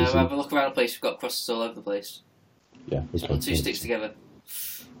crosses? Yeah, we'll have a look around the place. We've got crosses all over the place. Yeah, Just okay. put two sticks together.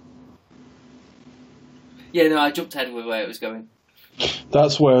 Yeah, no, I jumped ahead with where it was going.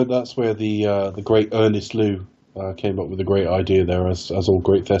 That's where the great Ernest Liu came up with a great idea there, as all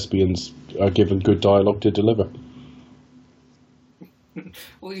great thespians are given good dialogue to deliver.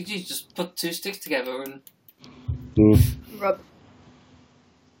 Well, you just put two sticks together and Rub.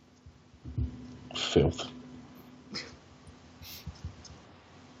 Filth.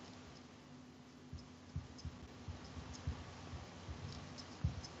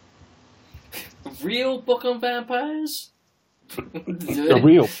 a real book on vampires. A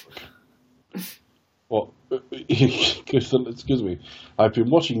real. What? Excuse me. I've been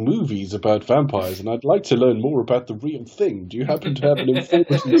watching movies about vampires, and I'd like to learn more about the real thing. Do you happen to have an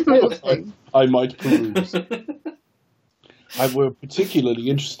informative Real book thing. I might peruse? I were particularly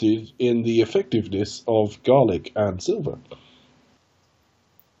interested in the effectiveness of garlic and silver.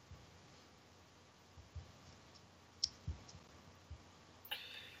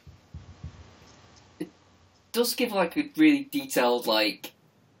 Does give like a really detailed like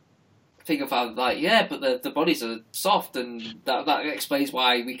thing of how like but the bodies are soft and that explains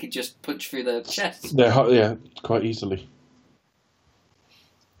why we could just punch through their chests. Yeah, quite easily.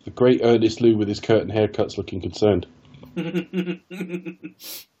 The great Ernest Lou with his curtain haircuts looking concerned. That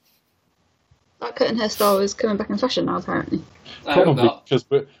curtain hairstyle is coming back in fashion now, apparently.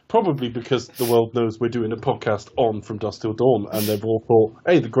 Probably because the world knows we're doing a podcast on From Dusk Till Dawn, and they've all thought,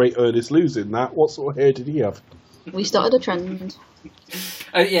 hey, the great Ernest Lou's in that. What sort of hair did he have? We started a trend.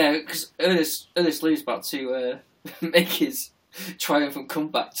 Yeah, because Ernest Lou's about to make his triumphant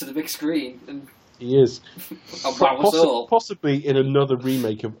comeback to the big screen, and he is. And wow us all. Possibly in another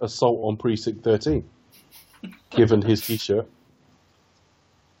remake of Assault on Precinct 13, given his t-shirt.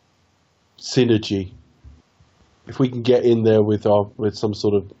 Synergy. If we can get in there with some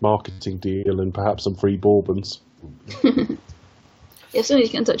sort of marketing deal and perhaps some free bourbons. Yeah, so you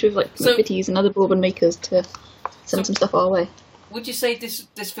get in touch with like McVitie's and other bourbon makers to send some stuff our way. Would you say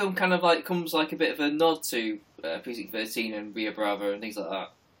this film kind of like comes like a bit of a nod to Precinct 13 and Rio Bravo and things like that?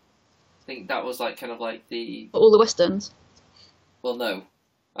 I think that was like kind of like all the westerns. Well, no.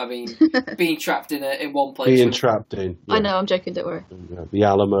 I mean, being trapped in one place. Being trapped in. Yeah. I know, I'm joking, don't worry. Yeah, the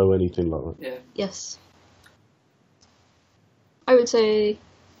Alamo, anything like that. Yeah. Yes. I would say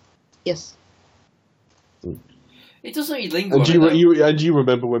yes. It doesn't really linger and on you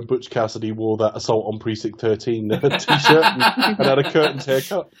remember when Butch Cassidy wore that Assault on Precinct 13 t-shirt and had a curtains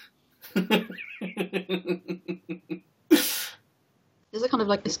haircut? There's a kind of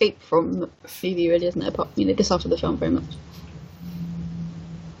like escape from the movie, really, isn't it? This after the film, very much.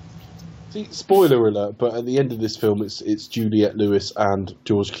 See, spoiler alert, but at the end of this film, it's Juliette Lewis and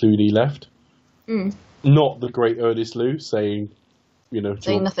George Clooney left. Mm. Not the great Ernest Lou saying,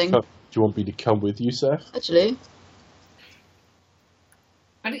 saying nothing. Do you want me to come with you, Seth? Actually.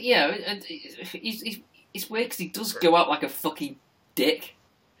 And it's weird because he does go out like a fucking dick.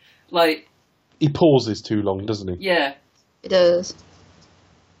 Like, he pauses too long, doesn't he? Yeah. He does.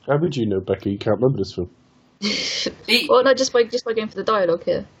 How would you know, Becky? You can't remember this film. Well, no, just by going for the dialogue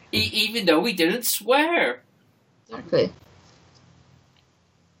here. Even though we didn't swear. Exactly.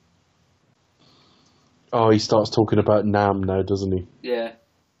 Oh, he starts talking about Nam now, doesn't he? Yeah.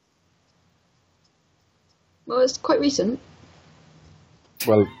 Well, it's quite recent.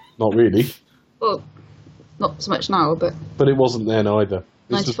 Well, not really. Well, not so much now, but... But it wasn't then either.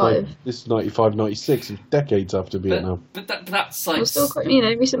 95. This is 95, 96, decades after Vietnam. But that's like... It was still quite,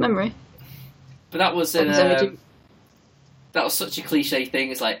 recent memory. But that was in... that was such a cliche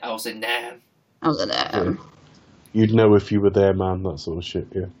thing. It's like, I was in Nam. I was in Nam. Yeah. You'd know if you were there, man, that sort of shit,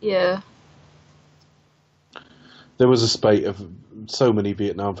 yeah. Yeah. There was a spate of so many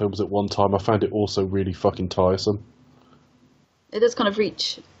Vietnam films at one time. I found it also really fucking tiresome. It does kind of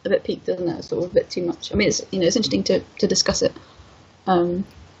reach a bit peak, doesn't it? Sort of a bit too much. I mean, it's it's interesting to discuss it. But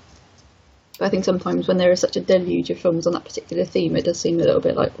I think sometimes when there is such a deluge of films on that particular theme, it does seem a little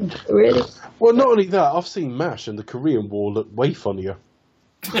bit like, really? Well, not only that, I've seen MASH and the Korean War look way funnier.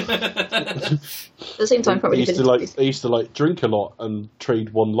 At the same time, they used to drink a lot and trade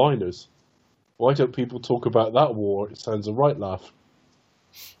one-liners. Why don't people talk about that war? It sounds a right laugh.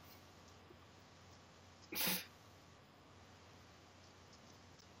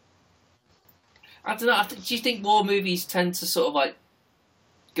 I don't know. Do you think war movies tend to sort of like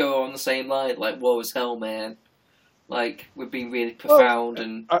go on the same line, like War was Hell, man? Like we're being really profound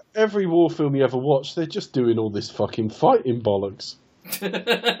and every war film you ever watch, they're just doing all this fucking fighting bollocks.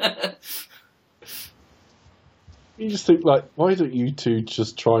 You just think like, why don't you two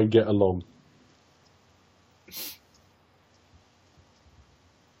just try and get along?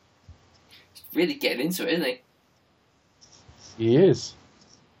 Really getting into it, isn't he? He is.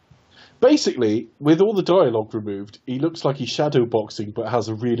 Basically, with all the dialogue removed, he looks like he's shadow boxing but has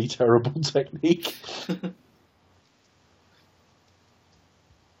a really terrible technique.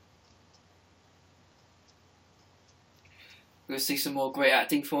 We'll see some more great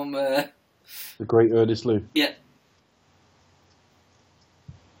acting from... The great Ernest Lou. Yeah.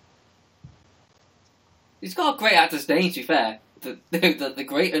 He's got a great actor's name, to be fair. The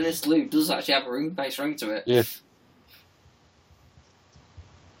great Ernest Lou does actually have a nice ring to it. Yeah.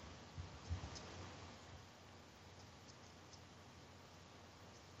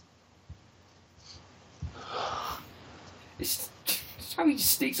 It's how he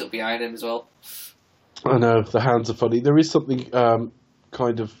just sneaks up behind him as well. I know, the hands are funny. There is something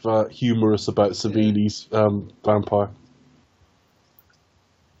kind of humorous about Savini's vampire.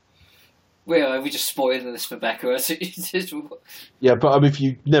 We're just spoiling this for Becca. Yeah, but I mean, if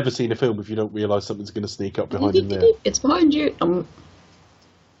you've never seen a film, if you don't realise something's going to sneak up behind him there. It's behind you. And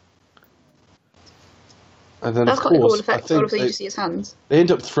then, That's of quite a cool course, I effect. All think of you just see his hands. they end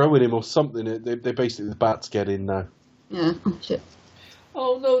up throwing him or something. They basically, the bats get in now. Yeah. Oh, shit.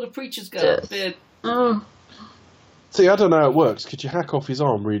 Oh no, the preacher's got a beard. Oh, See, I don't know how it works. Could you hack off his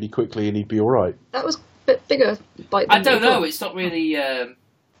arm really quickly and he'd be alright? that was a bit bigger bite. I don't know. It's not really. I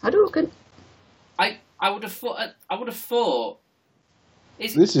don't reckon. I would have thought. I would have thought.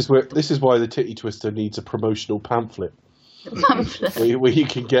 This is why the Titty Twister needs a promotional pamphlet where you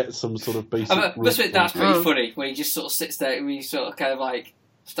can get some sort of basic. That's pretty funny when he just sort of sits there and he sort of kind of like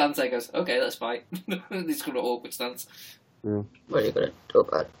stands there and goes, "Okay, let's fight." This kind of awkward stance. Yeah. What are you gonna do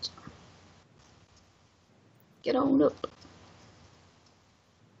about it? Get on up.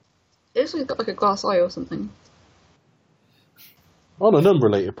 It looks like he's got like a glass eye or something. On an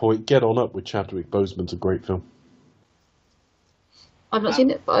unrelated point, Get On Up with Chadwick Boseman's a great film. I've not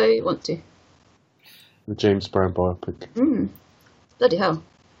seen it, but I want to. The James Brown biopic. Bloody hell.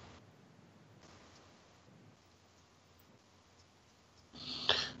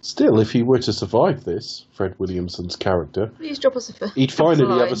 Still, if he were to survive this, Fred Williamson's character, Please drop us a he'd finally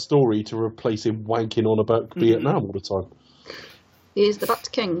have line. a story to replace him wanking on about Vietnam all the time. He's the Bat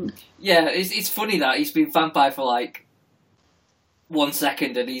King. Yeah, it's funny that he's been vampire for like 1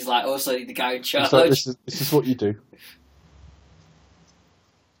 second and he's like also the guy in charge. It's like, this is what you do.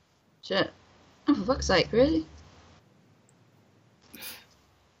 Shit. Oh, for fuck's sake, really?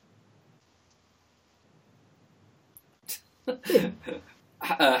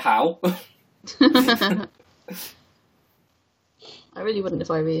 How? I really wouldn't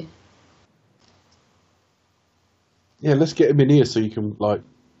if I were you. Yeah, let's get him in here so you can like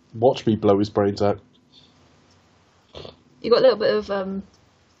watch me blow his brains out. You got a little bit of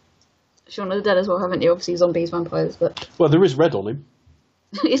Shaun of the Dead as well, haven't you? Obviously, zombies, vampires, but Well, there is red on him.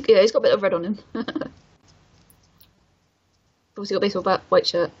 he's got a bit of red on him. Obviously, got a baseball bat, white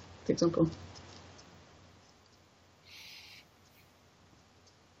shirt, for example.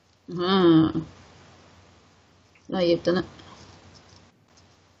 Now you've done it.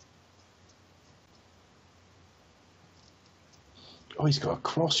 Oh, he's got a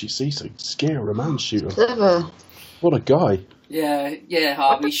cross, you see, so he can scare a man shooter. Clever. What a guy. Yeah,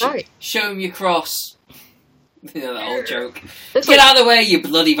 Harvey. Right. Show him your cross. You know that old joke. Looks Get like- out of the way, you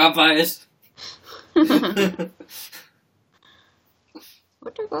bloody vampires!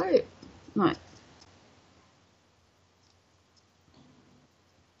 What about? Right.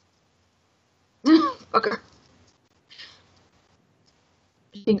 Fucker.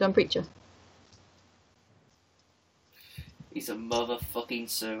 Machine gun preacher. He's a motherfucking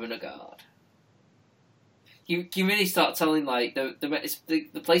servant of God. You really start telling like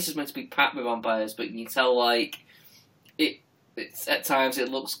the place is meant to be packed with vampires, but you can tell like it's at times it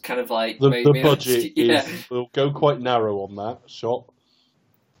looks kind of like The budget yeah. will go quite narrow on that shot.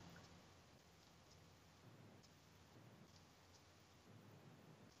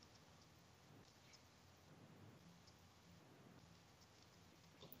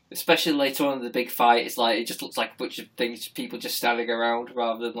 Especially later on in the big fight, it's like it just looks like a bunch of things, people just standing around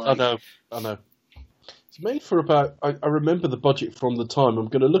rather than like. I know. It's made for about. I remember the budget from the time. I'm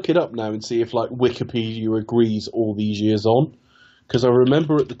going to look it up now and see if like Wikipedia agrees all these years on, because I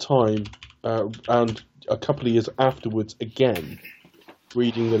remember at the time and a couple of years afterwards again,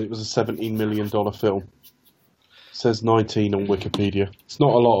 reading that it was a $17 million film. It says 19 on Wikipedia. It's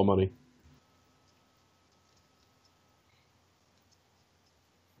not a lot of money.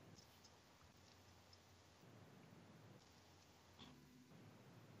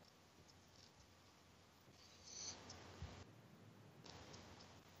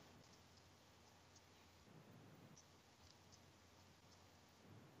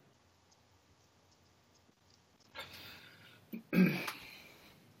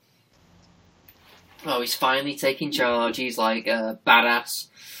 Oh, he's finally taking charge. He's like badass.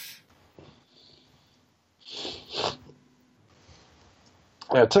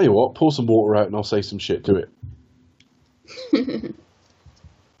 I'll tell you what, pour some water out and I'll say some shit to it.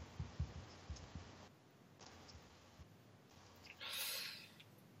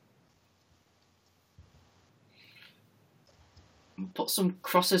 Put some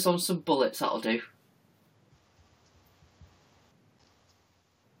crosses on some bullets, that'll do.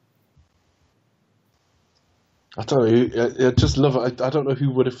 I don't know. I just love it. I don't know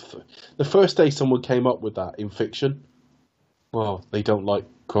who would have. The first day someone came up with that in fiction, Well, they don't like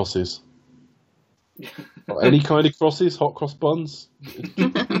crosses. Or any kind of crosses, hot cross buns.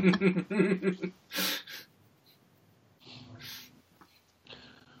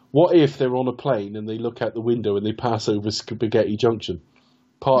 What if they're on a plane and they look out the window and they pass over Spaghetti Junction?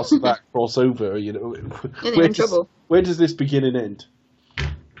 Parts of that cross over, you know. Then they're in trouble. Where does this begin and end?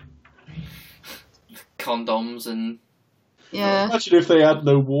 Condoms and... Yeah. Imagine if they had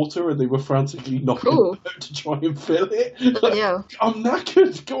no water and they were frantically knocking Cool. about to try and fill it. Yeah. I'm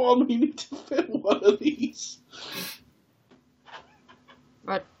knackered. Go on, we need to fill one of these.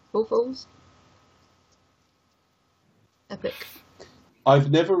 Right. Bullfalls. Epic. I've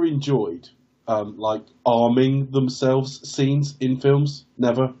never enjoyed like arming themselves scenes in films.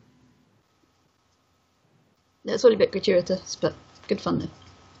 Never. Yeah, it's all a bit gratuitous, but good fun though.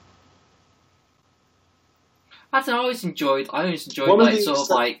 I always enjoyed One of like the sort of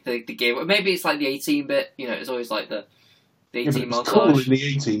except- like the game. Maybe it's like the 18 bit. You know, it's always like the Yeah, but 18 it was montage. cool in the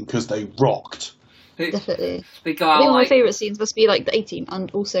 18 because they rocked. Definitely. They go I out think one of my like favourite scenes must be like the 18 and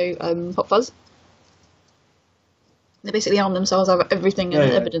also Hot Fuzz. They basically arm themselves, have everything in Yeah,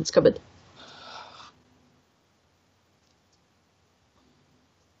 the yeah. evidence cupboard.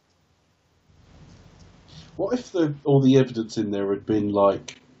 What if all the evidence in there had been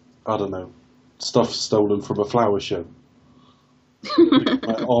like, I don't know, stuff stolen from a flower show, like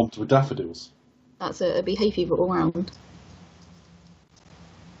armed with daffodils? That's it. It'd be hay fever all round.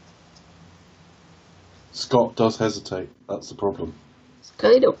 Scott does hesitate. That's the problem.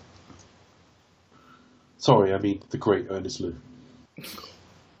 Clearly don't. Sorry, I mean the great Ernest Lou.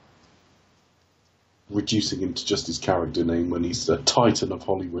 Reducing him to just his character name when he's the Titan of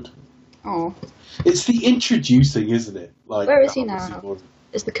Hollywood. Oh, It's the introducing, isn't it? Like, Where is he what's now?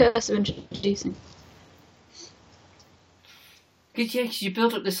 It's the curse of introducing. Cause you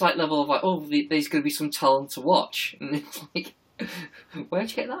build up this like level of like, oh, there's going to be some talent to watch, and it's like, where'd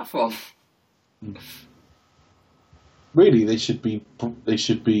you get that from? Really, they should be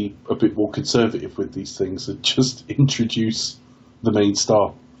a bit more conservative with these things and just introduce the main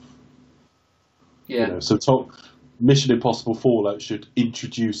star. Yeah. You know, so Mission Impossible Fallout should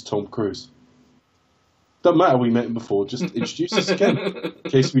introduce Tom Cruise. Doesn't matter we met him before, just introduce us again, in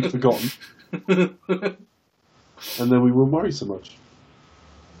case we'd forgotten. And then we won't worry so much.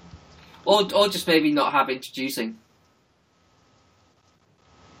 Or just maybe not have introducing.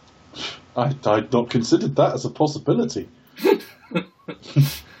 I'd not considered that as a possibility.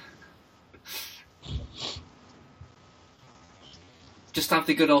 Just have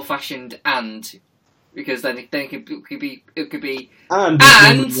the good old fashioned because then it could be And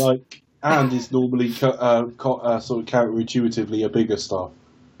is normally sort of counterintuitively a bigger star.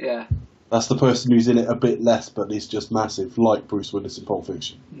 yeah. That's the person who's in it a bit less, but is just massive, like Bruce Willis in Pulp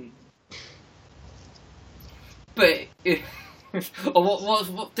Fiction. But or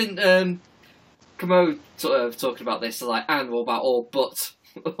what didn't Commode sort of talking about this like and what about all but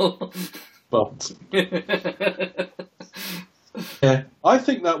But yeah, I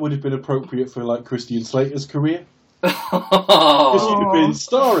think that would have been appropriate for like Christian Slater's career. Because you'd have been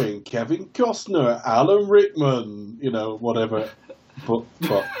starring Kevin Costner, Alan Rickman, you know, whatever. But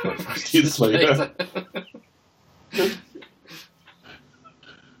Christian Slater.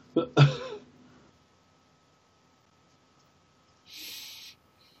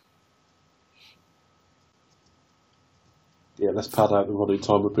 Yeah, let's pad out the running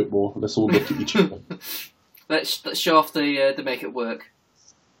time a bit more. Let's all look at each other. Let's show off the make it work.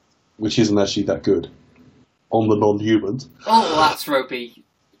 Which isn't actually that good. On the non-humans. Oh, that's ropey.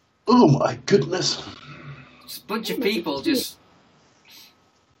 Oh my goodness. Just a bunch of people just.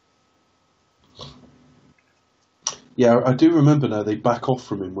 Yeah, I do remember now they back off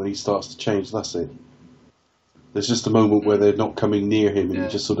from him when he starts to change, that's it. There's just a moment where they're not coming near him and Yeah. he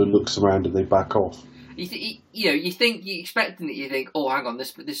just sort of looks around and they back off. You think you're expecting it. You think, oh, hang on,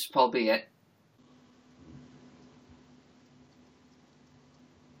 this is probably it.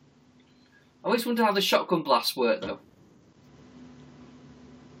 I always wonder how the shotgun blasts work, though.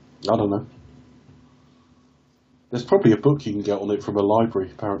 I don't know. There's probably a book you can get on it from a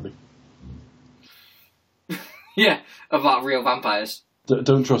library, apparently. Yeah, about real vampires.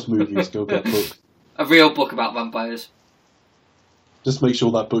 Don't trust movies, go get books. A real book about vampires. Just make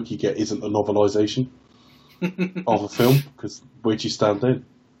sure that book you get isn't a novelisation of a film, because where'd you stand then?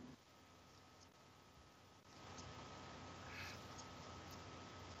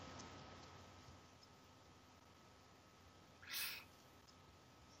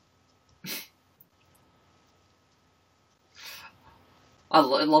 I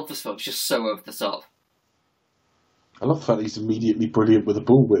love this film. It's just so over the top. I love the fact that he's immediately brilliant with a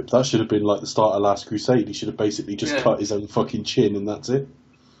bullwhip. That should have been like the start of Last Crusade. He should have basically just cut his own fucking chin and that's it.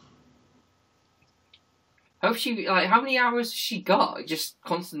 How many hours has she got? It just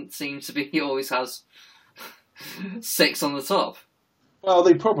constant seems to be. He always has 6 on the top. Well,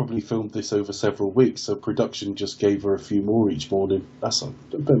 they probably filmed this over several weeks, so production just gave her a few more each morning. That's a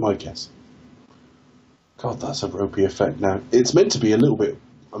bit my guess. God, that's a ropey effect now. It's meant to be a little bit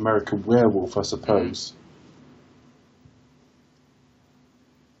American Werewolf, I suppose.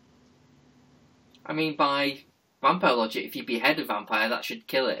 I mean, by vampire logic, if you behead a vampire, that should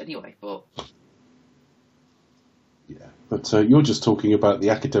kill it anyway, but... Yeah, but you're just talking about the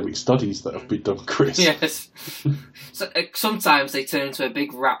academic studies that have been done, Chris. Yes. So, sometimes they turn into a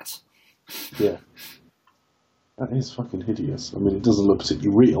big rat. Yeah. That is fucking hideous. I mean, it doesn't look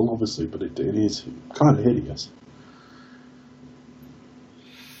particularly real, obviously, but it is kind of hideous.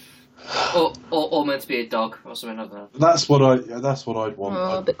 Or meant to be a dog or something like that. That's what I'd want.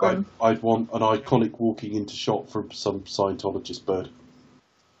 Oh, I'd want an iconic walking into shot from some Scientologist bird.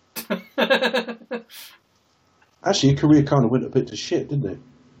 Actually, her career kind of went a bit to shit, didn't it?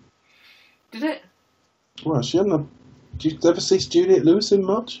 Did it? Well, she hadn't. Did you ever see Juliette Lewis in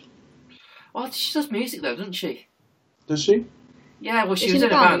much? Oh, she does music though, doesn't she? Does she? Yeah, well, she was in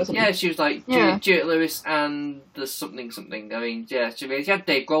a band. Yeah, she was like Juliette Lewis and the something. I mean, yeah, she had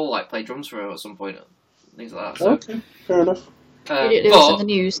Dave Grohl play drums for her at some point, things like that. So. Okay, fair enough. Juliette Lewis in the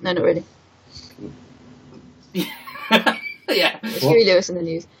news? No, not really. Yeah. It's Huey Lewis in the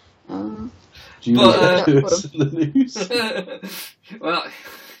news. Juliette Lewis in the news. Well,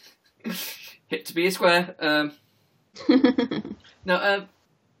 hit to be a square. No,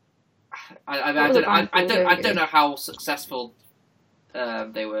 I don't know how successful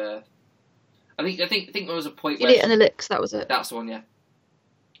they were. I think there was a point where Juliette and the Licks, that was it. That's the one, yeah.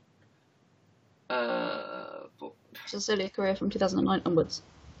 But... It's a earlier career from 2009 onwards.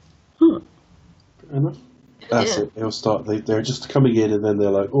 Fair enough. That's it. They'll start. They're just coming in, and then they're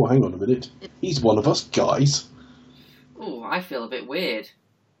like, "Oh, hang on a minute, he's one of us guys." Oh, I feel a bit weird.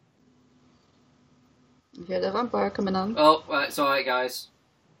 You hear the vampire coming on? Oh, right, it's alright, guys.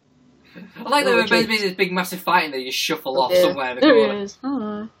 I like that there's been this big massive fight and they just shuffle off somewhere in the corner. There he is.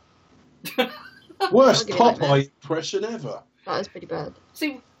 Hello. Worst Popeye impression ever. That is pretty bad.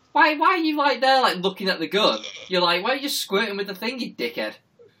 See, why are you there looking at the gun? You're like, why are you just squirting with the thing, you dickhead?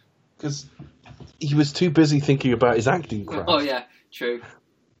 Because he was too busy thinking about his acting craft. Oh yeah, true.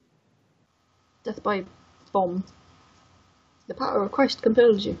 Death by bomb. The power of Christ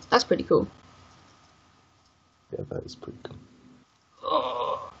compels you. That's pretty cool. Yeah, that is pretty cool.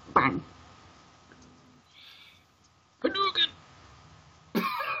 Oh, bang. Hadouken!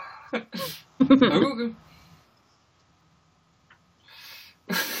 Hadouken!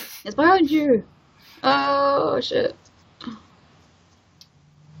 It's behind you! Oh, shit.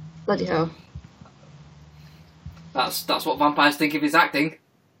 Bloody hell. That's what vampires think of his acting.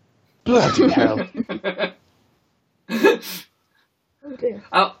 Bloody hell. Oh dear.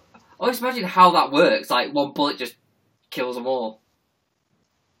 I always imagine how that works. Like, one bullet just kills them all.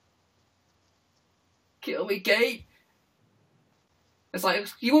 Kill me, Kate. It's like,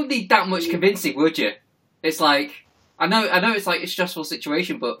 you wouldn't need that much convincing, would you? It's like, I know it's like a stressful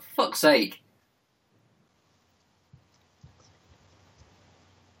situation, but fuck's sake.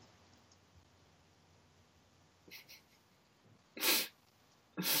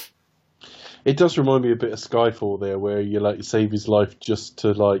 It does remind me a bit of Skyfall there, where you save his life just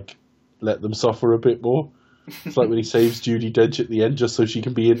to let them suffer a bit more. It's like when he saves Judi Dench at the end just so she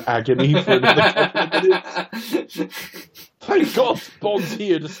can be in agony for another couple of minutes. Thank God Bond's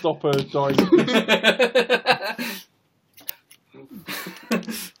here to stop her dying.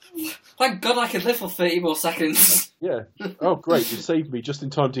 Thank God I can live for 30 more seconds. Yeah. Oh, great. You saved me just in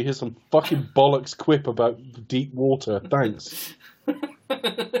time to hear some fucking bollocks quip about deep water. Thanks.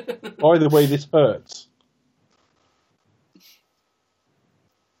 By the way, this hurts.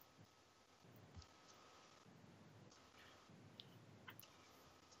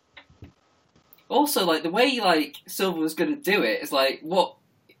 Also, the way, Silver was going to do it is what...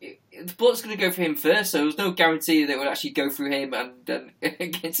 The bullet's going to go for him first, so there was no guarantee that it would actually go through him and then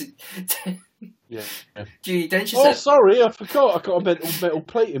get to... Yeah. Judi Dench Oh, sorry, I forgot. I got a metal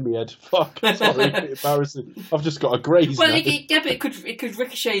plate in my head. Fuck, sorry, a bit embarrassing. I've just got a graze. Well, but it could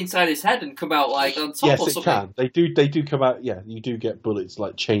ricochet inside his head and come out on top yes, or something. Yes, it can. They do come out. Yeah, you do get bullets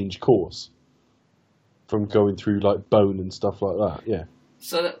change course from going through bone and stuff like that. Yeah.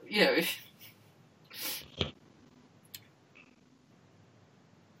 So that,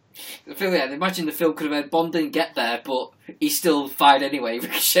 Imagine the film could have had Bond didn't get there, but he's still fired anyway.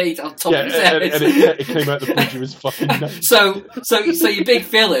 Ricocheted on top of his and head. it came out the bridge of his fucking nose. So your big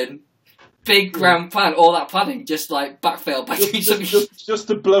villain, big grand plan, all that planning just like backfired by doing something. Just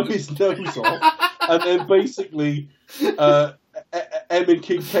to blow his nose off, and then basically, Em and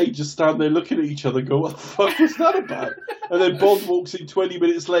Kincaid just stand there looking at each other and go, what the fuck was that about? And then Bond walks in 20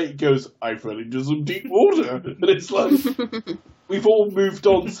 minutes late and goes, I fell into some deep water. And it's like, we've all moved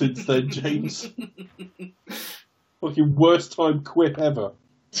on since then, James. Fucking worst time quip ever.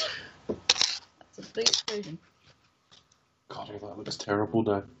 That's a big explosion. God, oh, that looks terrible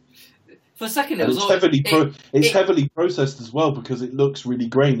now. For a second, And it's heavily processed as well because it looks really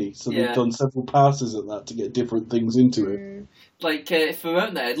grainy. So they've done several passes at that to get different things into it. Like, for a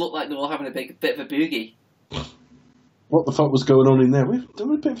moment there, it looked like they were all having a bit of a boogie. What the fuck was going on in there? We've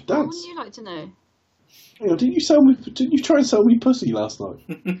done a bit of a dance. What would you like to know? Hang on, didn't you try and sell me pussy last night?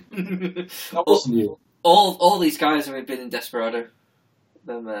 That wasn't you. All these guys have been in Desperado.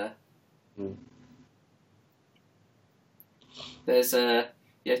 There's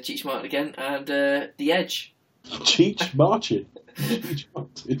Cheech Martin again, and The Edge. Cheech Martin.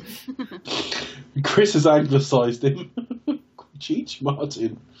 Chris has anglicised him. Cheech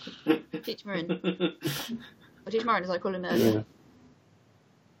Martin. Cheech Marin. Or Cheech Marin, as I call him Yeah.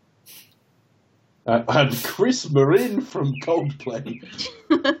 And Chris Marin from Coldplay.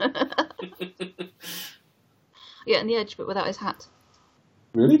 Yeah, and The Edge, but without his hat.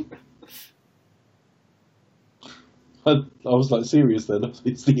 Really? I was like, serious then.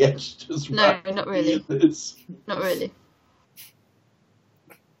 It's The Edge. Just No, not really. It's... Not really.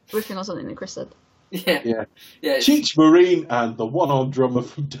 Riffing on something that Chris said. Yeah. Cheech Marin and the one-armed drummer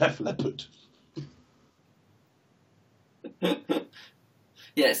from Def Leppard.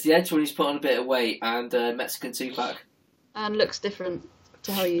 Yeah, it's The Edge when he's put on a bit of weight and Mexican two-pack. And looks different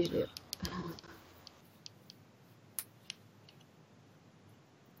to how he usually is.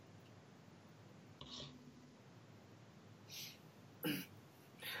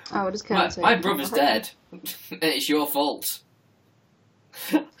 Oh, what does Karen say? My brother's dead, and it's your fault.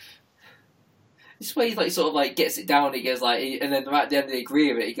 This way he sort of gets it down. He goes and then at the end they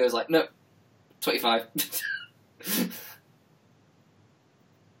agree with it. He goes no, 25.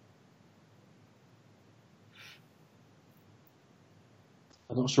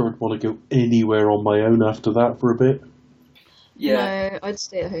 I'm not sure I'd want to go anywhere on my own after that for a bit. Yeah. No, I'd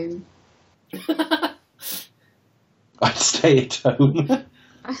stay at home. I'd stay at home.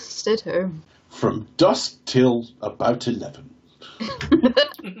 I stayed home. From dusk till about 11.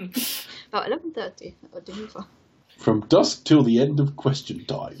 About 11:30. That would do me fine. From dusk till the end of question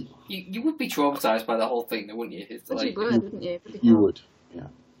time. You would be traumatised by the whole thing, though, wouldn't you? It's You would, wouldn't you? You would, yeah.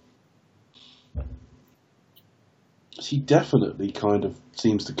 She definitely kind of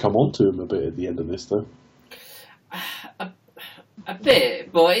seems to come onto him a bit at the end of this, though. A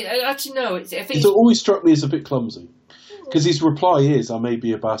bit, but actually no. I think it's always struck me as a bit clumsy. Because his reply is, I may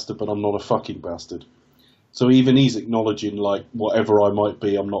be a bastard, but I'm not a fucking bastard. So even he's acknowledging, whatever I might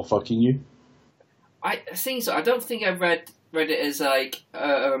be, I'm not fucking you. I think so. I don't think I've read it as a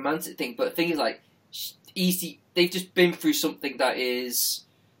romantic thing, but the thing is easy. They've just been through something that is,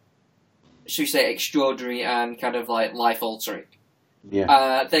 should we say, extraordinary and kind of life altering.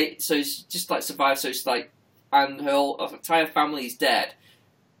 Yeah. So it's just survive. So it's and her whole entire family is dead.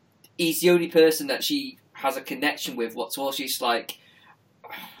 He's the only person that she has a connection with. She's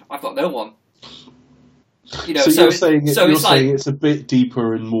I've got no one. You know, so you're saying it's a bit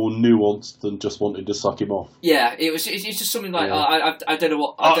deeper and more nuanced than just wanting to suck him off. Yeah, it's just something I don't know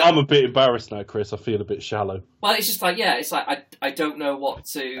what. I'm a bit embarrassed now, Chris. I feel a bit shallow. Well, it's just I don't know what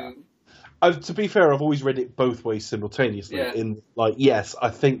to. To be fair, I've always read it both ways simultaneously. Yeah. Yes, I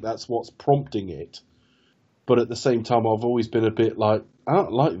think that's what's prompting it, but at the same time, I've always been a bit I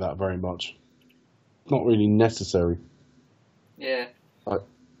don't like that very much. Not really necessary. Yeah.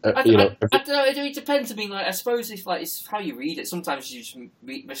 I don't know. It depends. I mean, I suppose if it's how you read it. Sometimes you just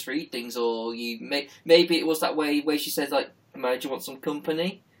misread things, or maybe it was that way where she said "Manager wants some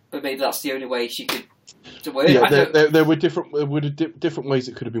company," but maybe that's the only way she could word it. Yeah, there were different ways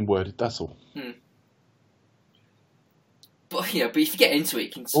it could have been worded. That's all. But if you get into it, you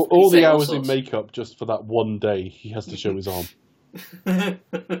can all the hours in makeup just for that one day, he has to show his arm.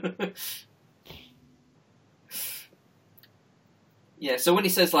 Yeah, so when he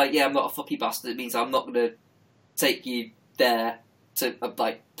says I'm not a fucky bastard, it means I'm not going to take you there to a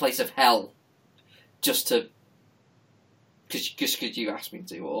place of hell just because you asked me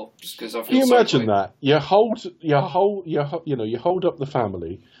to, or just because I feel. Can you imagine that? You hold up the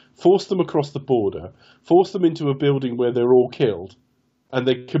family, force them across the border, force them into a building where they're all killed, and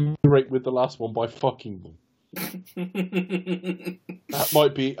they commemorate with the last one by fucking them. That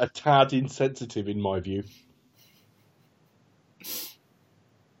might be a tad insensitive in my view.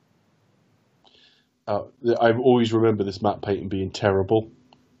 I always remember this Matt Payton being terrible.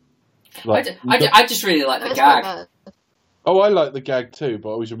 Like, I just really like the That's gag. not bad. oh, I like the gag too, but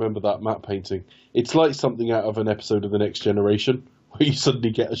I always remember that matte painting. It's like something out of an episode of The Next Generation, where you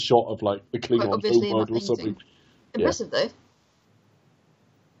suddenly get a shot of like the Quite Klingon obviously a homeworld matte or something. painting. Impressive though.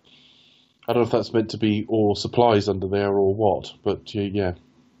 I don't know if that's meant to be all supplies under there or what, but yeah,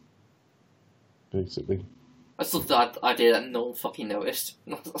 basically. I just love that idea that no one fucking noticed.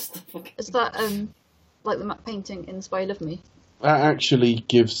 Is that like the matte painting in Spy Love Me? That actually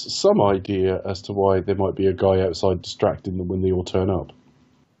gives some idea as to why there might be a guy outside distracting them when they all turn up.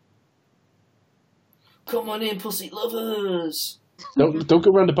 Come on in, pussy lovers. Don't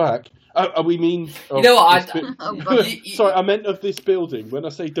go round the back. We mean... You know what? Oh, God. Sorry, I meant of this building. When I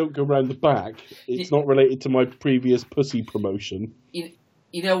say don't go round the back, it's not related to my previous pussy promotion.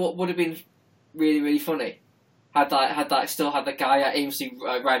 You know what would have been really, really funny? Had that still had the guy at aimlessly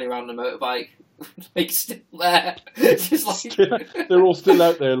riding around on a motorbike, like still there, just like They're all still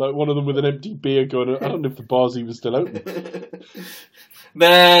out there. Like one of them with an empty beer going. I don't know if the bar's even still open.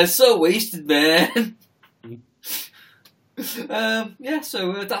 Man, so wasted, man. Yeah,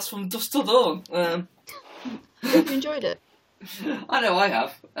 so that's from Dusk Till Dawn. Hope you enjoyed it. I know I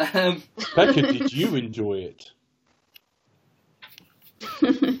have. Becca, did you enjoy it?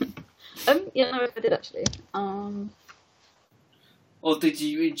 Yeah, no, I did actually. Or did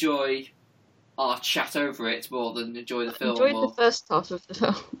you enjoy our chat over it more than enjoy the film? Enjoyed the first half of the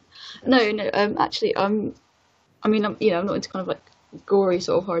film. No, actually, I mean, I'm not into kind of like gory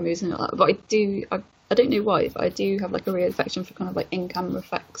sort of horror movies and all that, but I don't know why, but I do have like a real affection for kind of like in-camera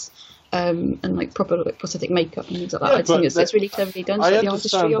effects, and like proper like prosthetic makeup and things like that. Yeah, I think it's really cleverly done. I So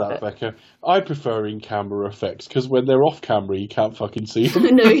understand that, Becca. I prefer in-camera effects because when they're off-camera, you can't fucking see them.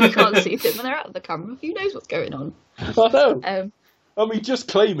 No, you can't see them when they're out of the camera. Who knows what's going on? I know. I mean, just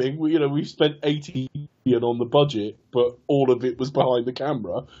claiming, we've spent 80 million on the budget, but all of it was behind the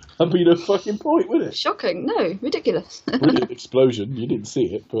camera. That'd be no fucking point, would it? Shocking. No, ridiculous. Brilliant explosion. You didn't see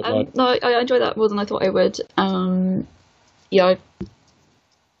it, but like... No, I enjoyed that more than I thought I would. Yeah,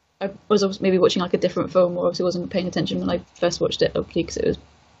 I was maybe watching like a different film, or obviously wasn't paying attention when I first watched it, obviously, because it was...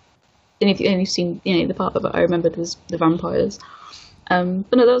 And if you only seen the part of it I remembered was the vampires. But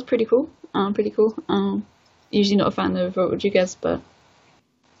no, that was pretty cool. Usually not a fan of Robert Rodriguez, but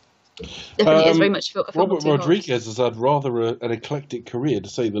definitely is very much a film. Robert Rodriguez has had rather an eclectic career, to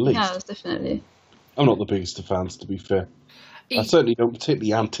say the least. Yeah, definitely. I'm not the biggest of fans, to be fair. I certainly don't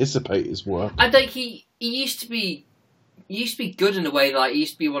particularly anticipate his work. I think he used to be good in a way. Like he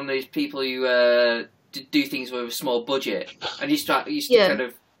used to be one of those people who do things with a small budget, and he used to kind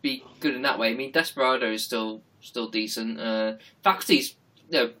of be good in that way. I mean, Desperado is still decent. Faculty's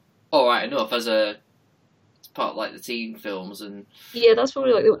all right enough as a part of like the teen films, and yeah, that's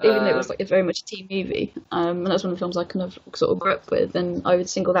probably like even though it was like a very much a teen movie, and that's one of the films I kind of sort of grew up with, and I would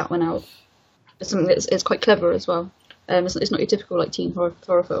single that one out as something that's quite clever as well. It's not your typical like teen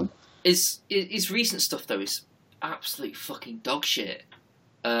horror film. His recent stuff though is absolute fucking dog shit.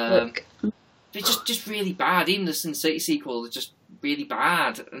 They're just really bad. Even the Sin City sequel is just really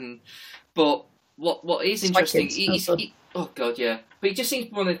bad. But what is interesting? Oh god, yeah. But he just seems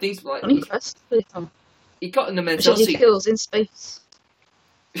one of the things like he got in the mentality. He kills in space.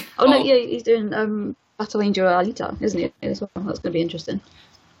 Oh no, yeah, he's doing Battle Angel Alita, isn't he? As well, that's going to be interesting.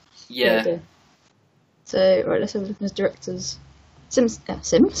 Yeah. So right, let's have a look at his directors. Sim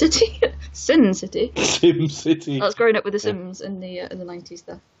City. Sin City. Sim City. I was growing up with the Sims in the 90s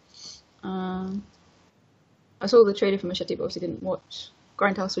there. I saw the trailer for Machete, but obviously didn't watch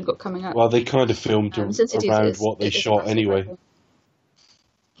Grindhouse we got coming out. Well, they kind of filmed around what they shot anyway.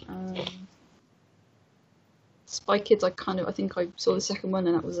 Spy Kids, I think I saw the second one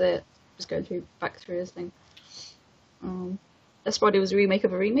and that was it. Just going back through this thing. Desperado was a remake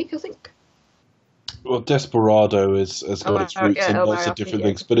of a remake, I think. Well, Desperado has got its roots in lots of different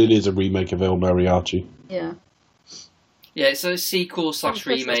things, but it is a remake of El Mariachi. Yeah. Yeah, it's a sequel / remake.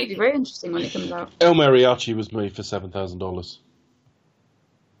 It's going to be very interesting when it comes out. El Mariachi was made for $7,000,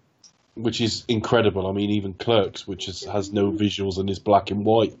 which is incredible. I mean, even Clerks, which has no visuals and is black and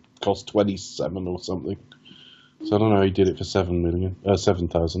white, cost 27 or something. So I don't know how he did it for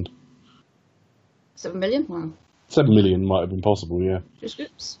 7,000. 7 million? Wow. 7 million might have been possible, yeah. 2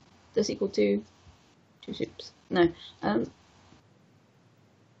 Scoops. The sequel to 2 Scoops. No.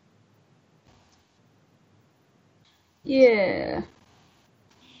 Yeah.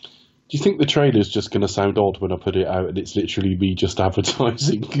 Do you think the trailer's just going to sound odd when I put it out and it's literally me just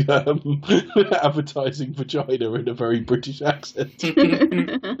advertising advertising vagina in a very British accent?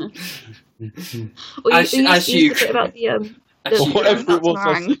 Or As you you- said about the Or whatever it was,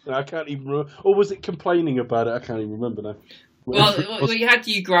 meringue. I can't even remember. Or was it complaining about it? I can't even remember now. Whatever it Well, was. you had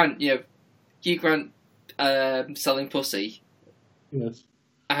Hugh Grant, Hugh Grant selling pussy, Yes.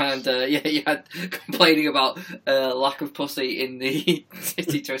 and you had complaining about lack of pussy in the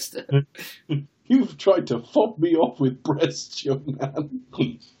City Twister. You've tried to fob me off with breasts, young man.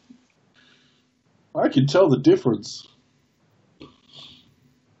 I can tell the difference.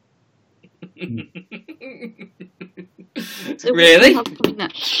 So Really? what do you have coming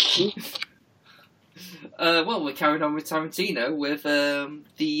next? Well, we're carrying on with Tarantino with the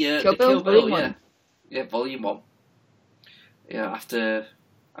Kill Kill Bill, Bill, Volume 1. Yeah, Volume 1. Yeah, after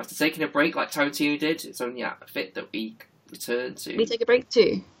taking a break like Tarantino did, it's only fit that we return to. We take a break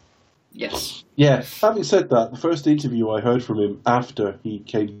too. Yes. Yeah, having said that, the first interview I heard from him after he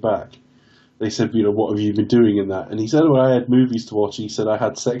came back, they said, what have you been doing in that? And he said, I had movies to watch. He said, I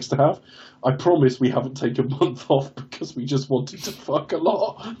had sex to have. I promise we haven't taken a month off because we just wanted to fuck a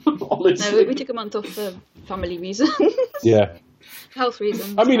lot, honestly. No, we took a month off for family reasons. Yeah. Health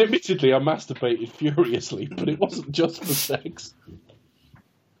reasons. I mean, admittedly, I masturbated furiously, but it wasn't just for sex.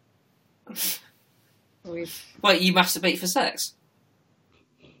 Wait, you masturbate for sex?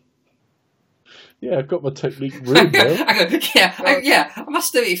 Yeah, I've got my technique ruined there. I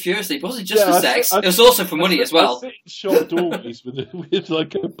masturbated furiously, but it wasn't just Yeah, for I- sex. I- it was also for money as well. I sit in shop doorways with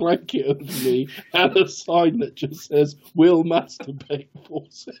like a blanket over me and a sign that just says, "Will masturbate for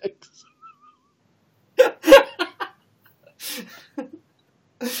sex."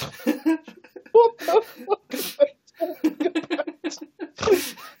 What the fuck am I talking about?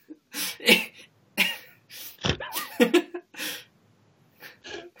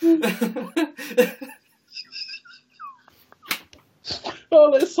 Oh,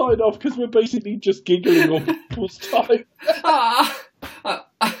 let's sign off because we're basically just giggling on people's time.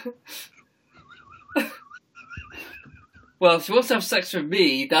 Well, if you want to have sex with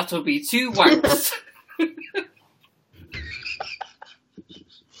me, that'll be 2 wanks.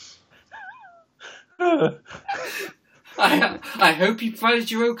 I hope you provided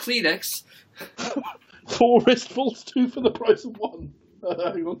your own Kleenex. 4 wristfuls, 2 for the price of 1.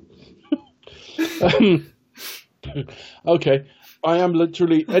 Hang on. Okay. I am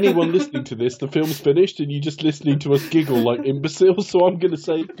literally anyone listening to this. The film's finished, and you're just listening to us giggle like imbeciles. So I'm going to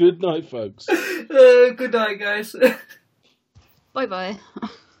say good night, folks. Good night, guys. Bye bye.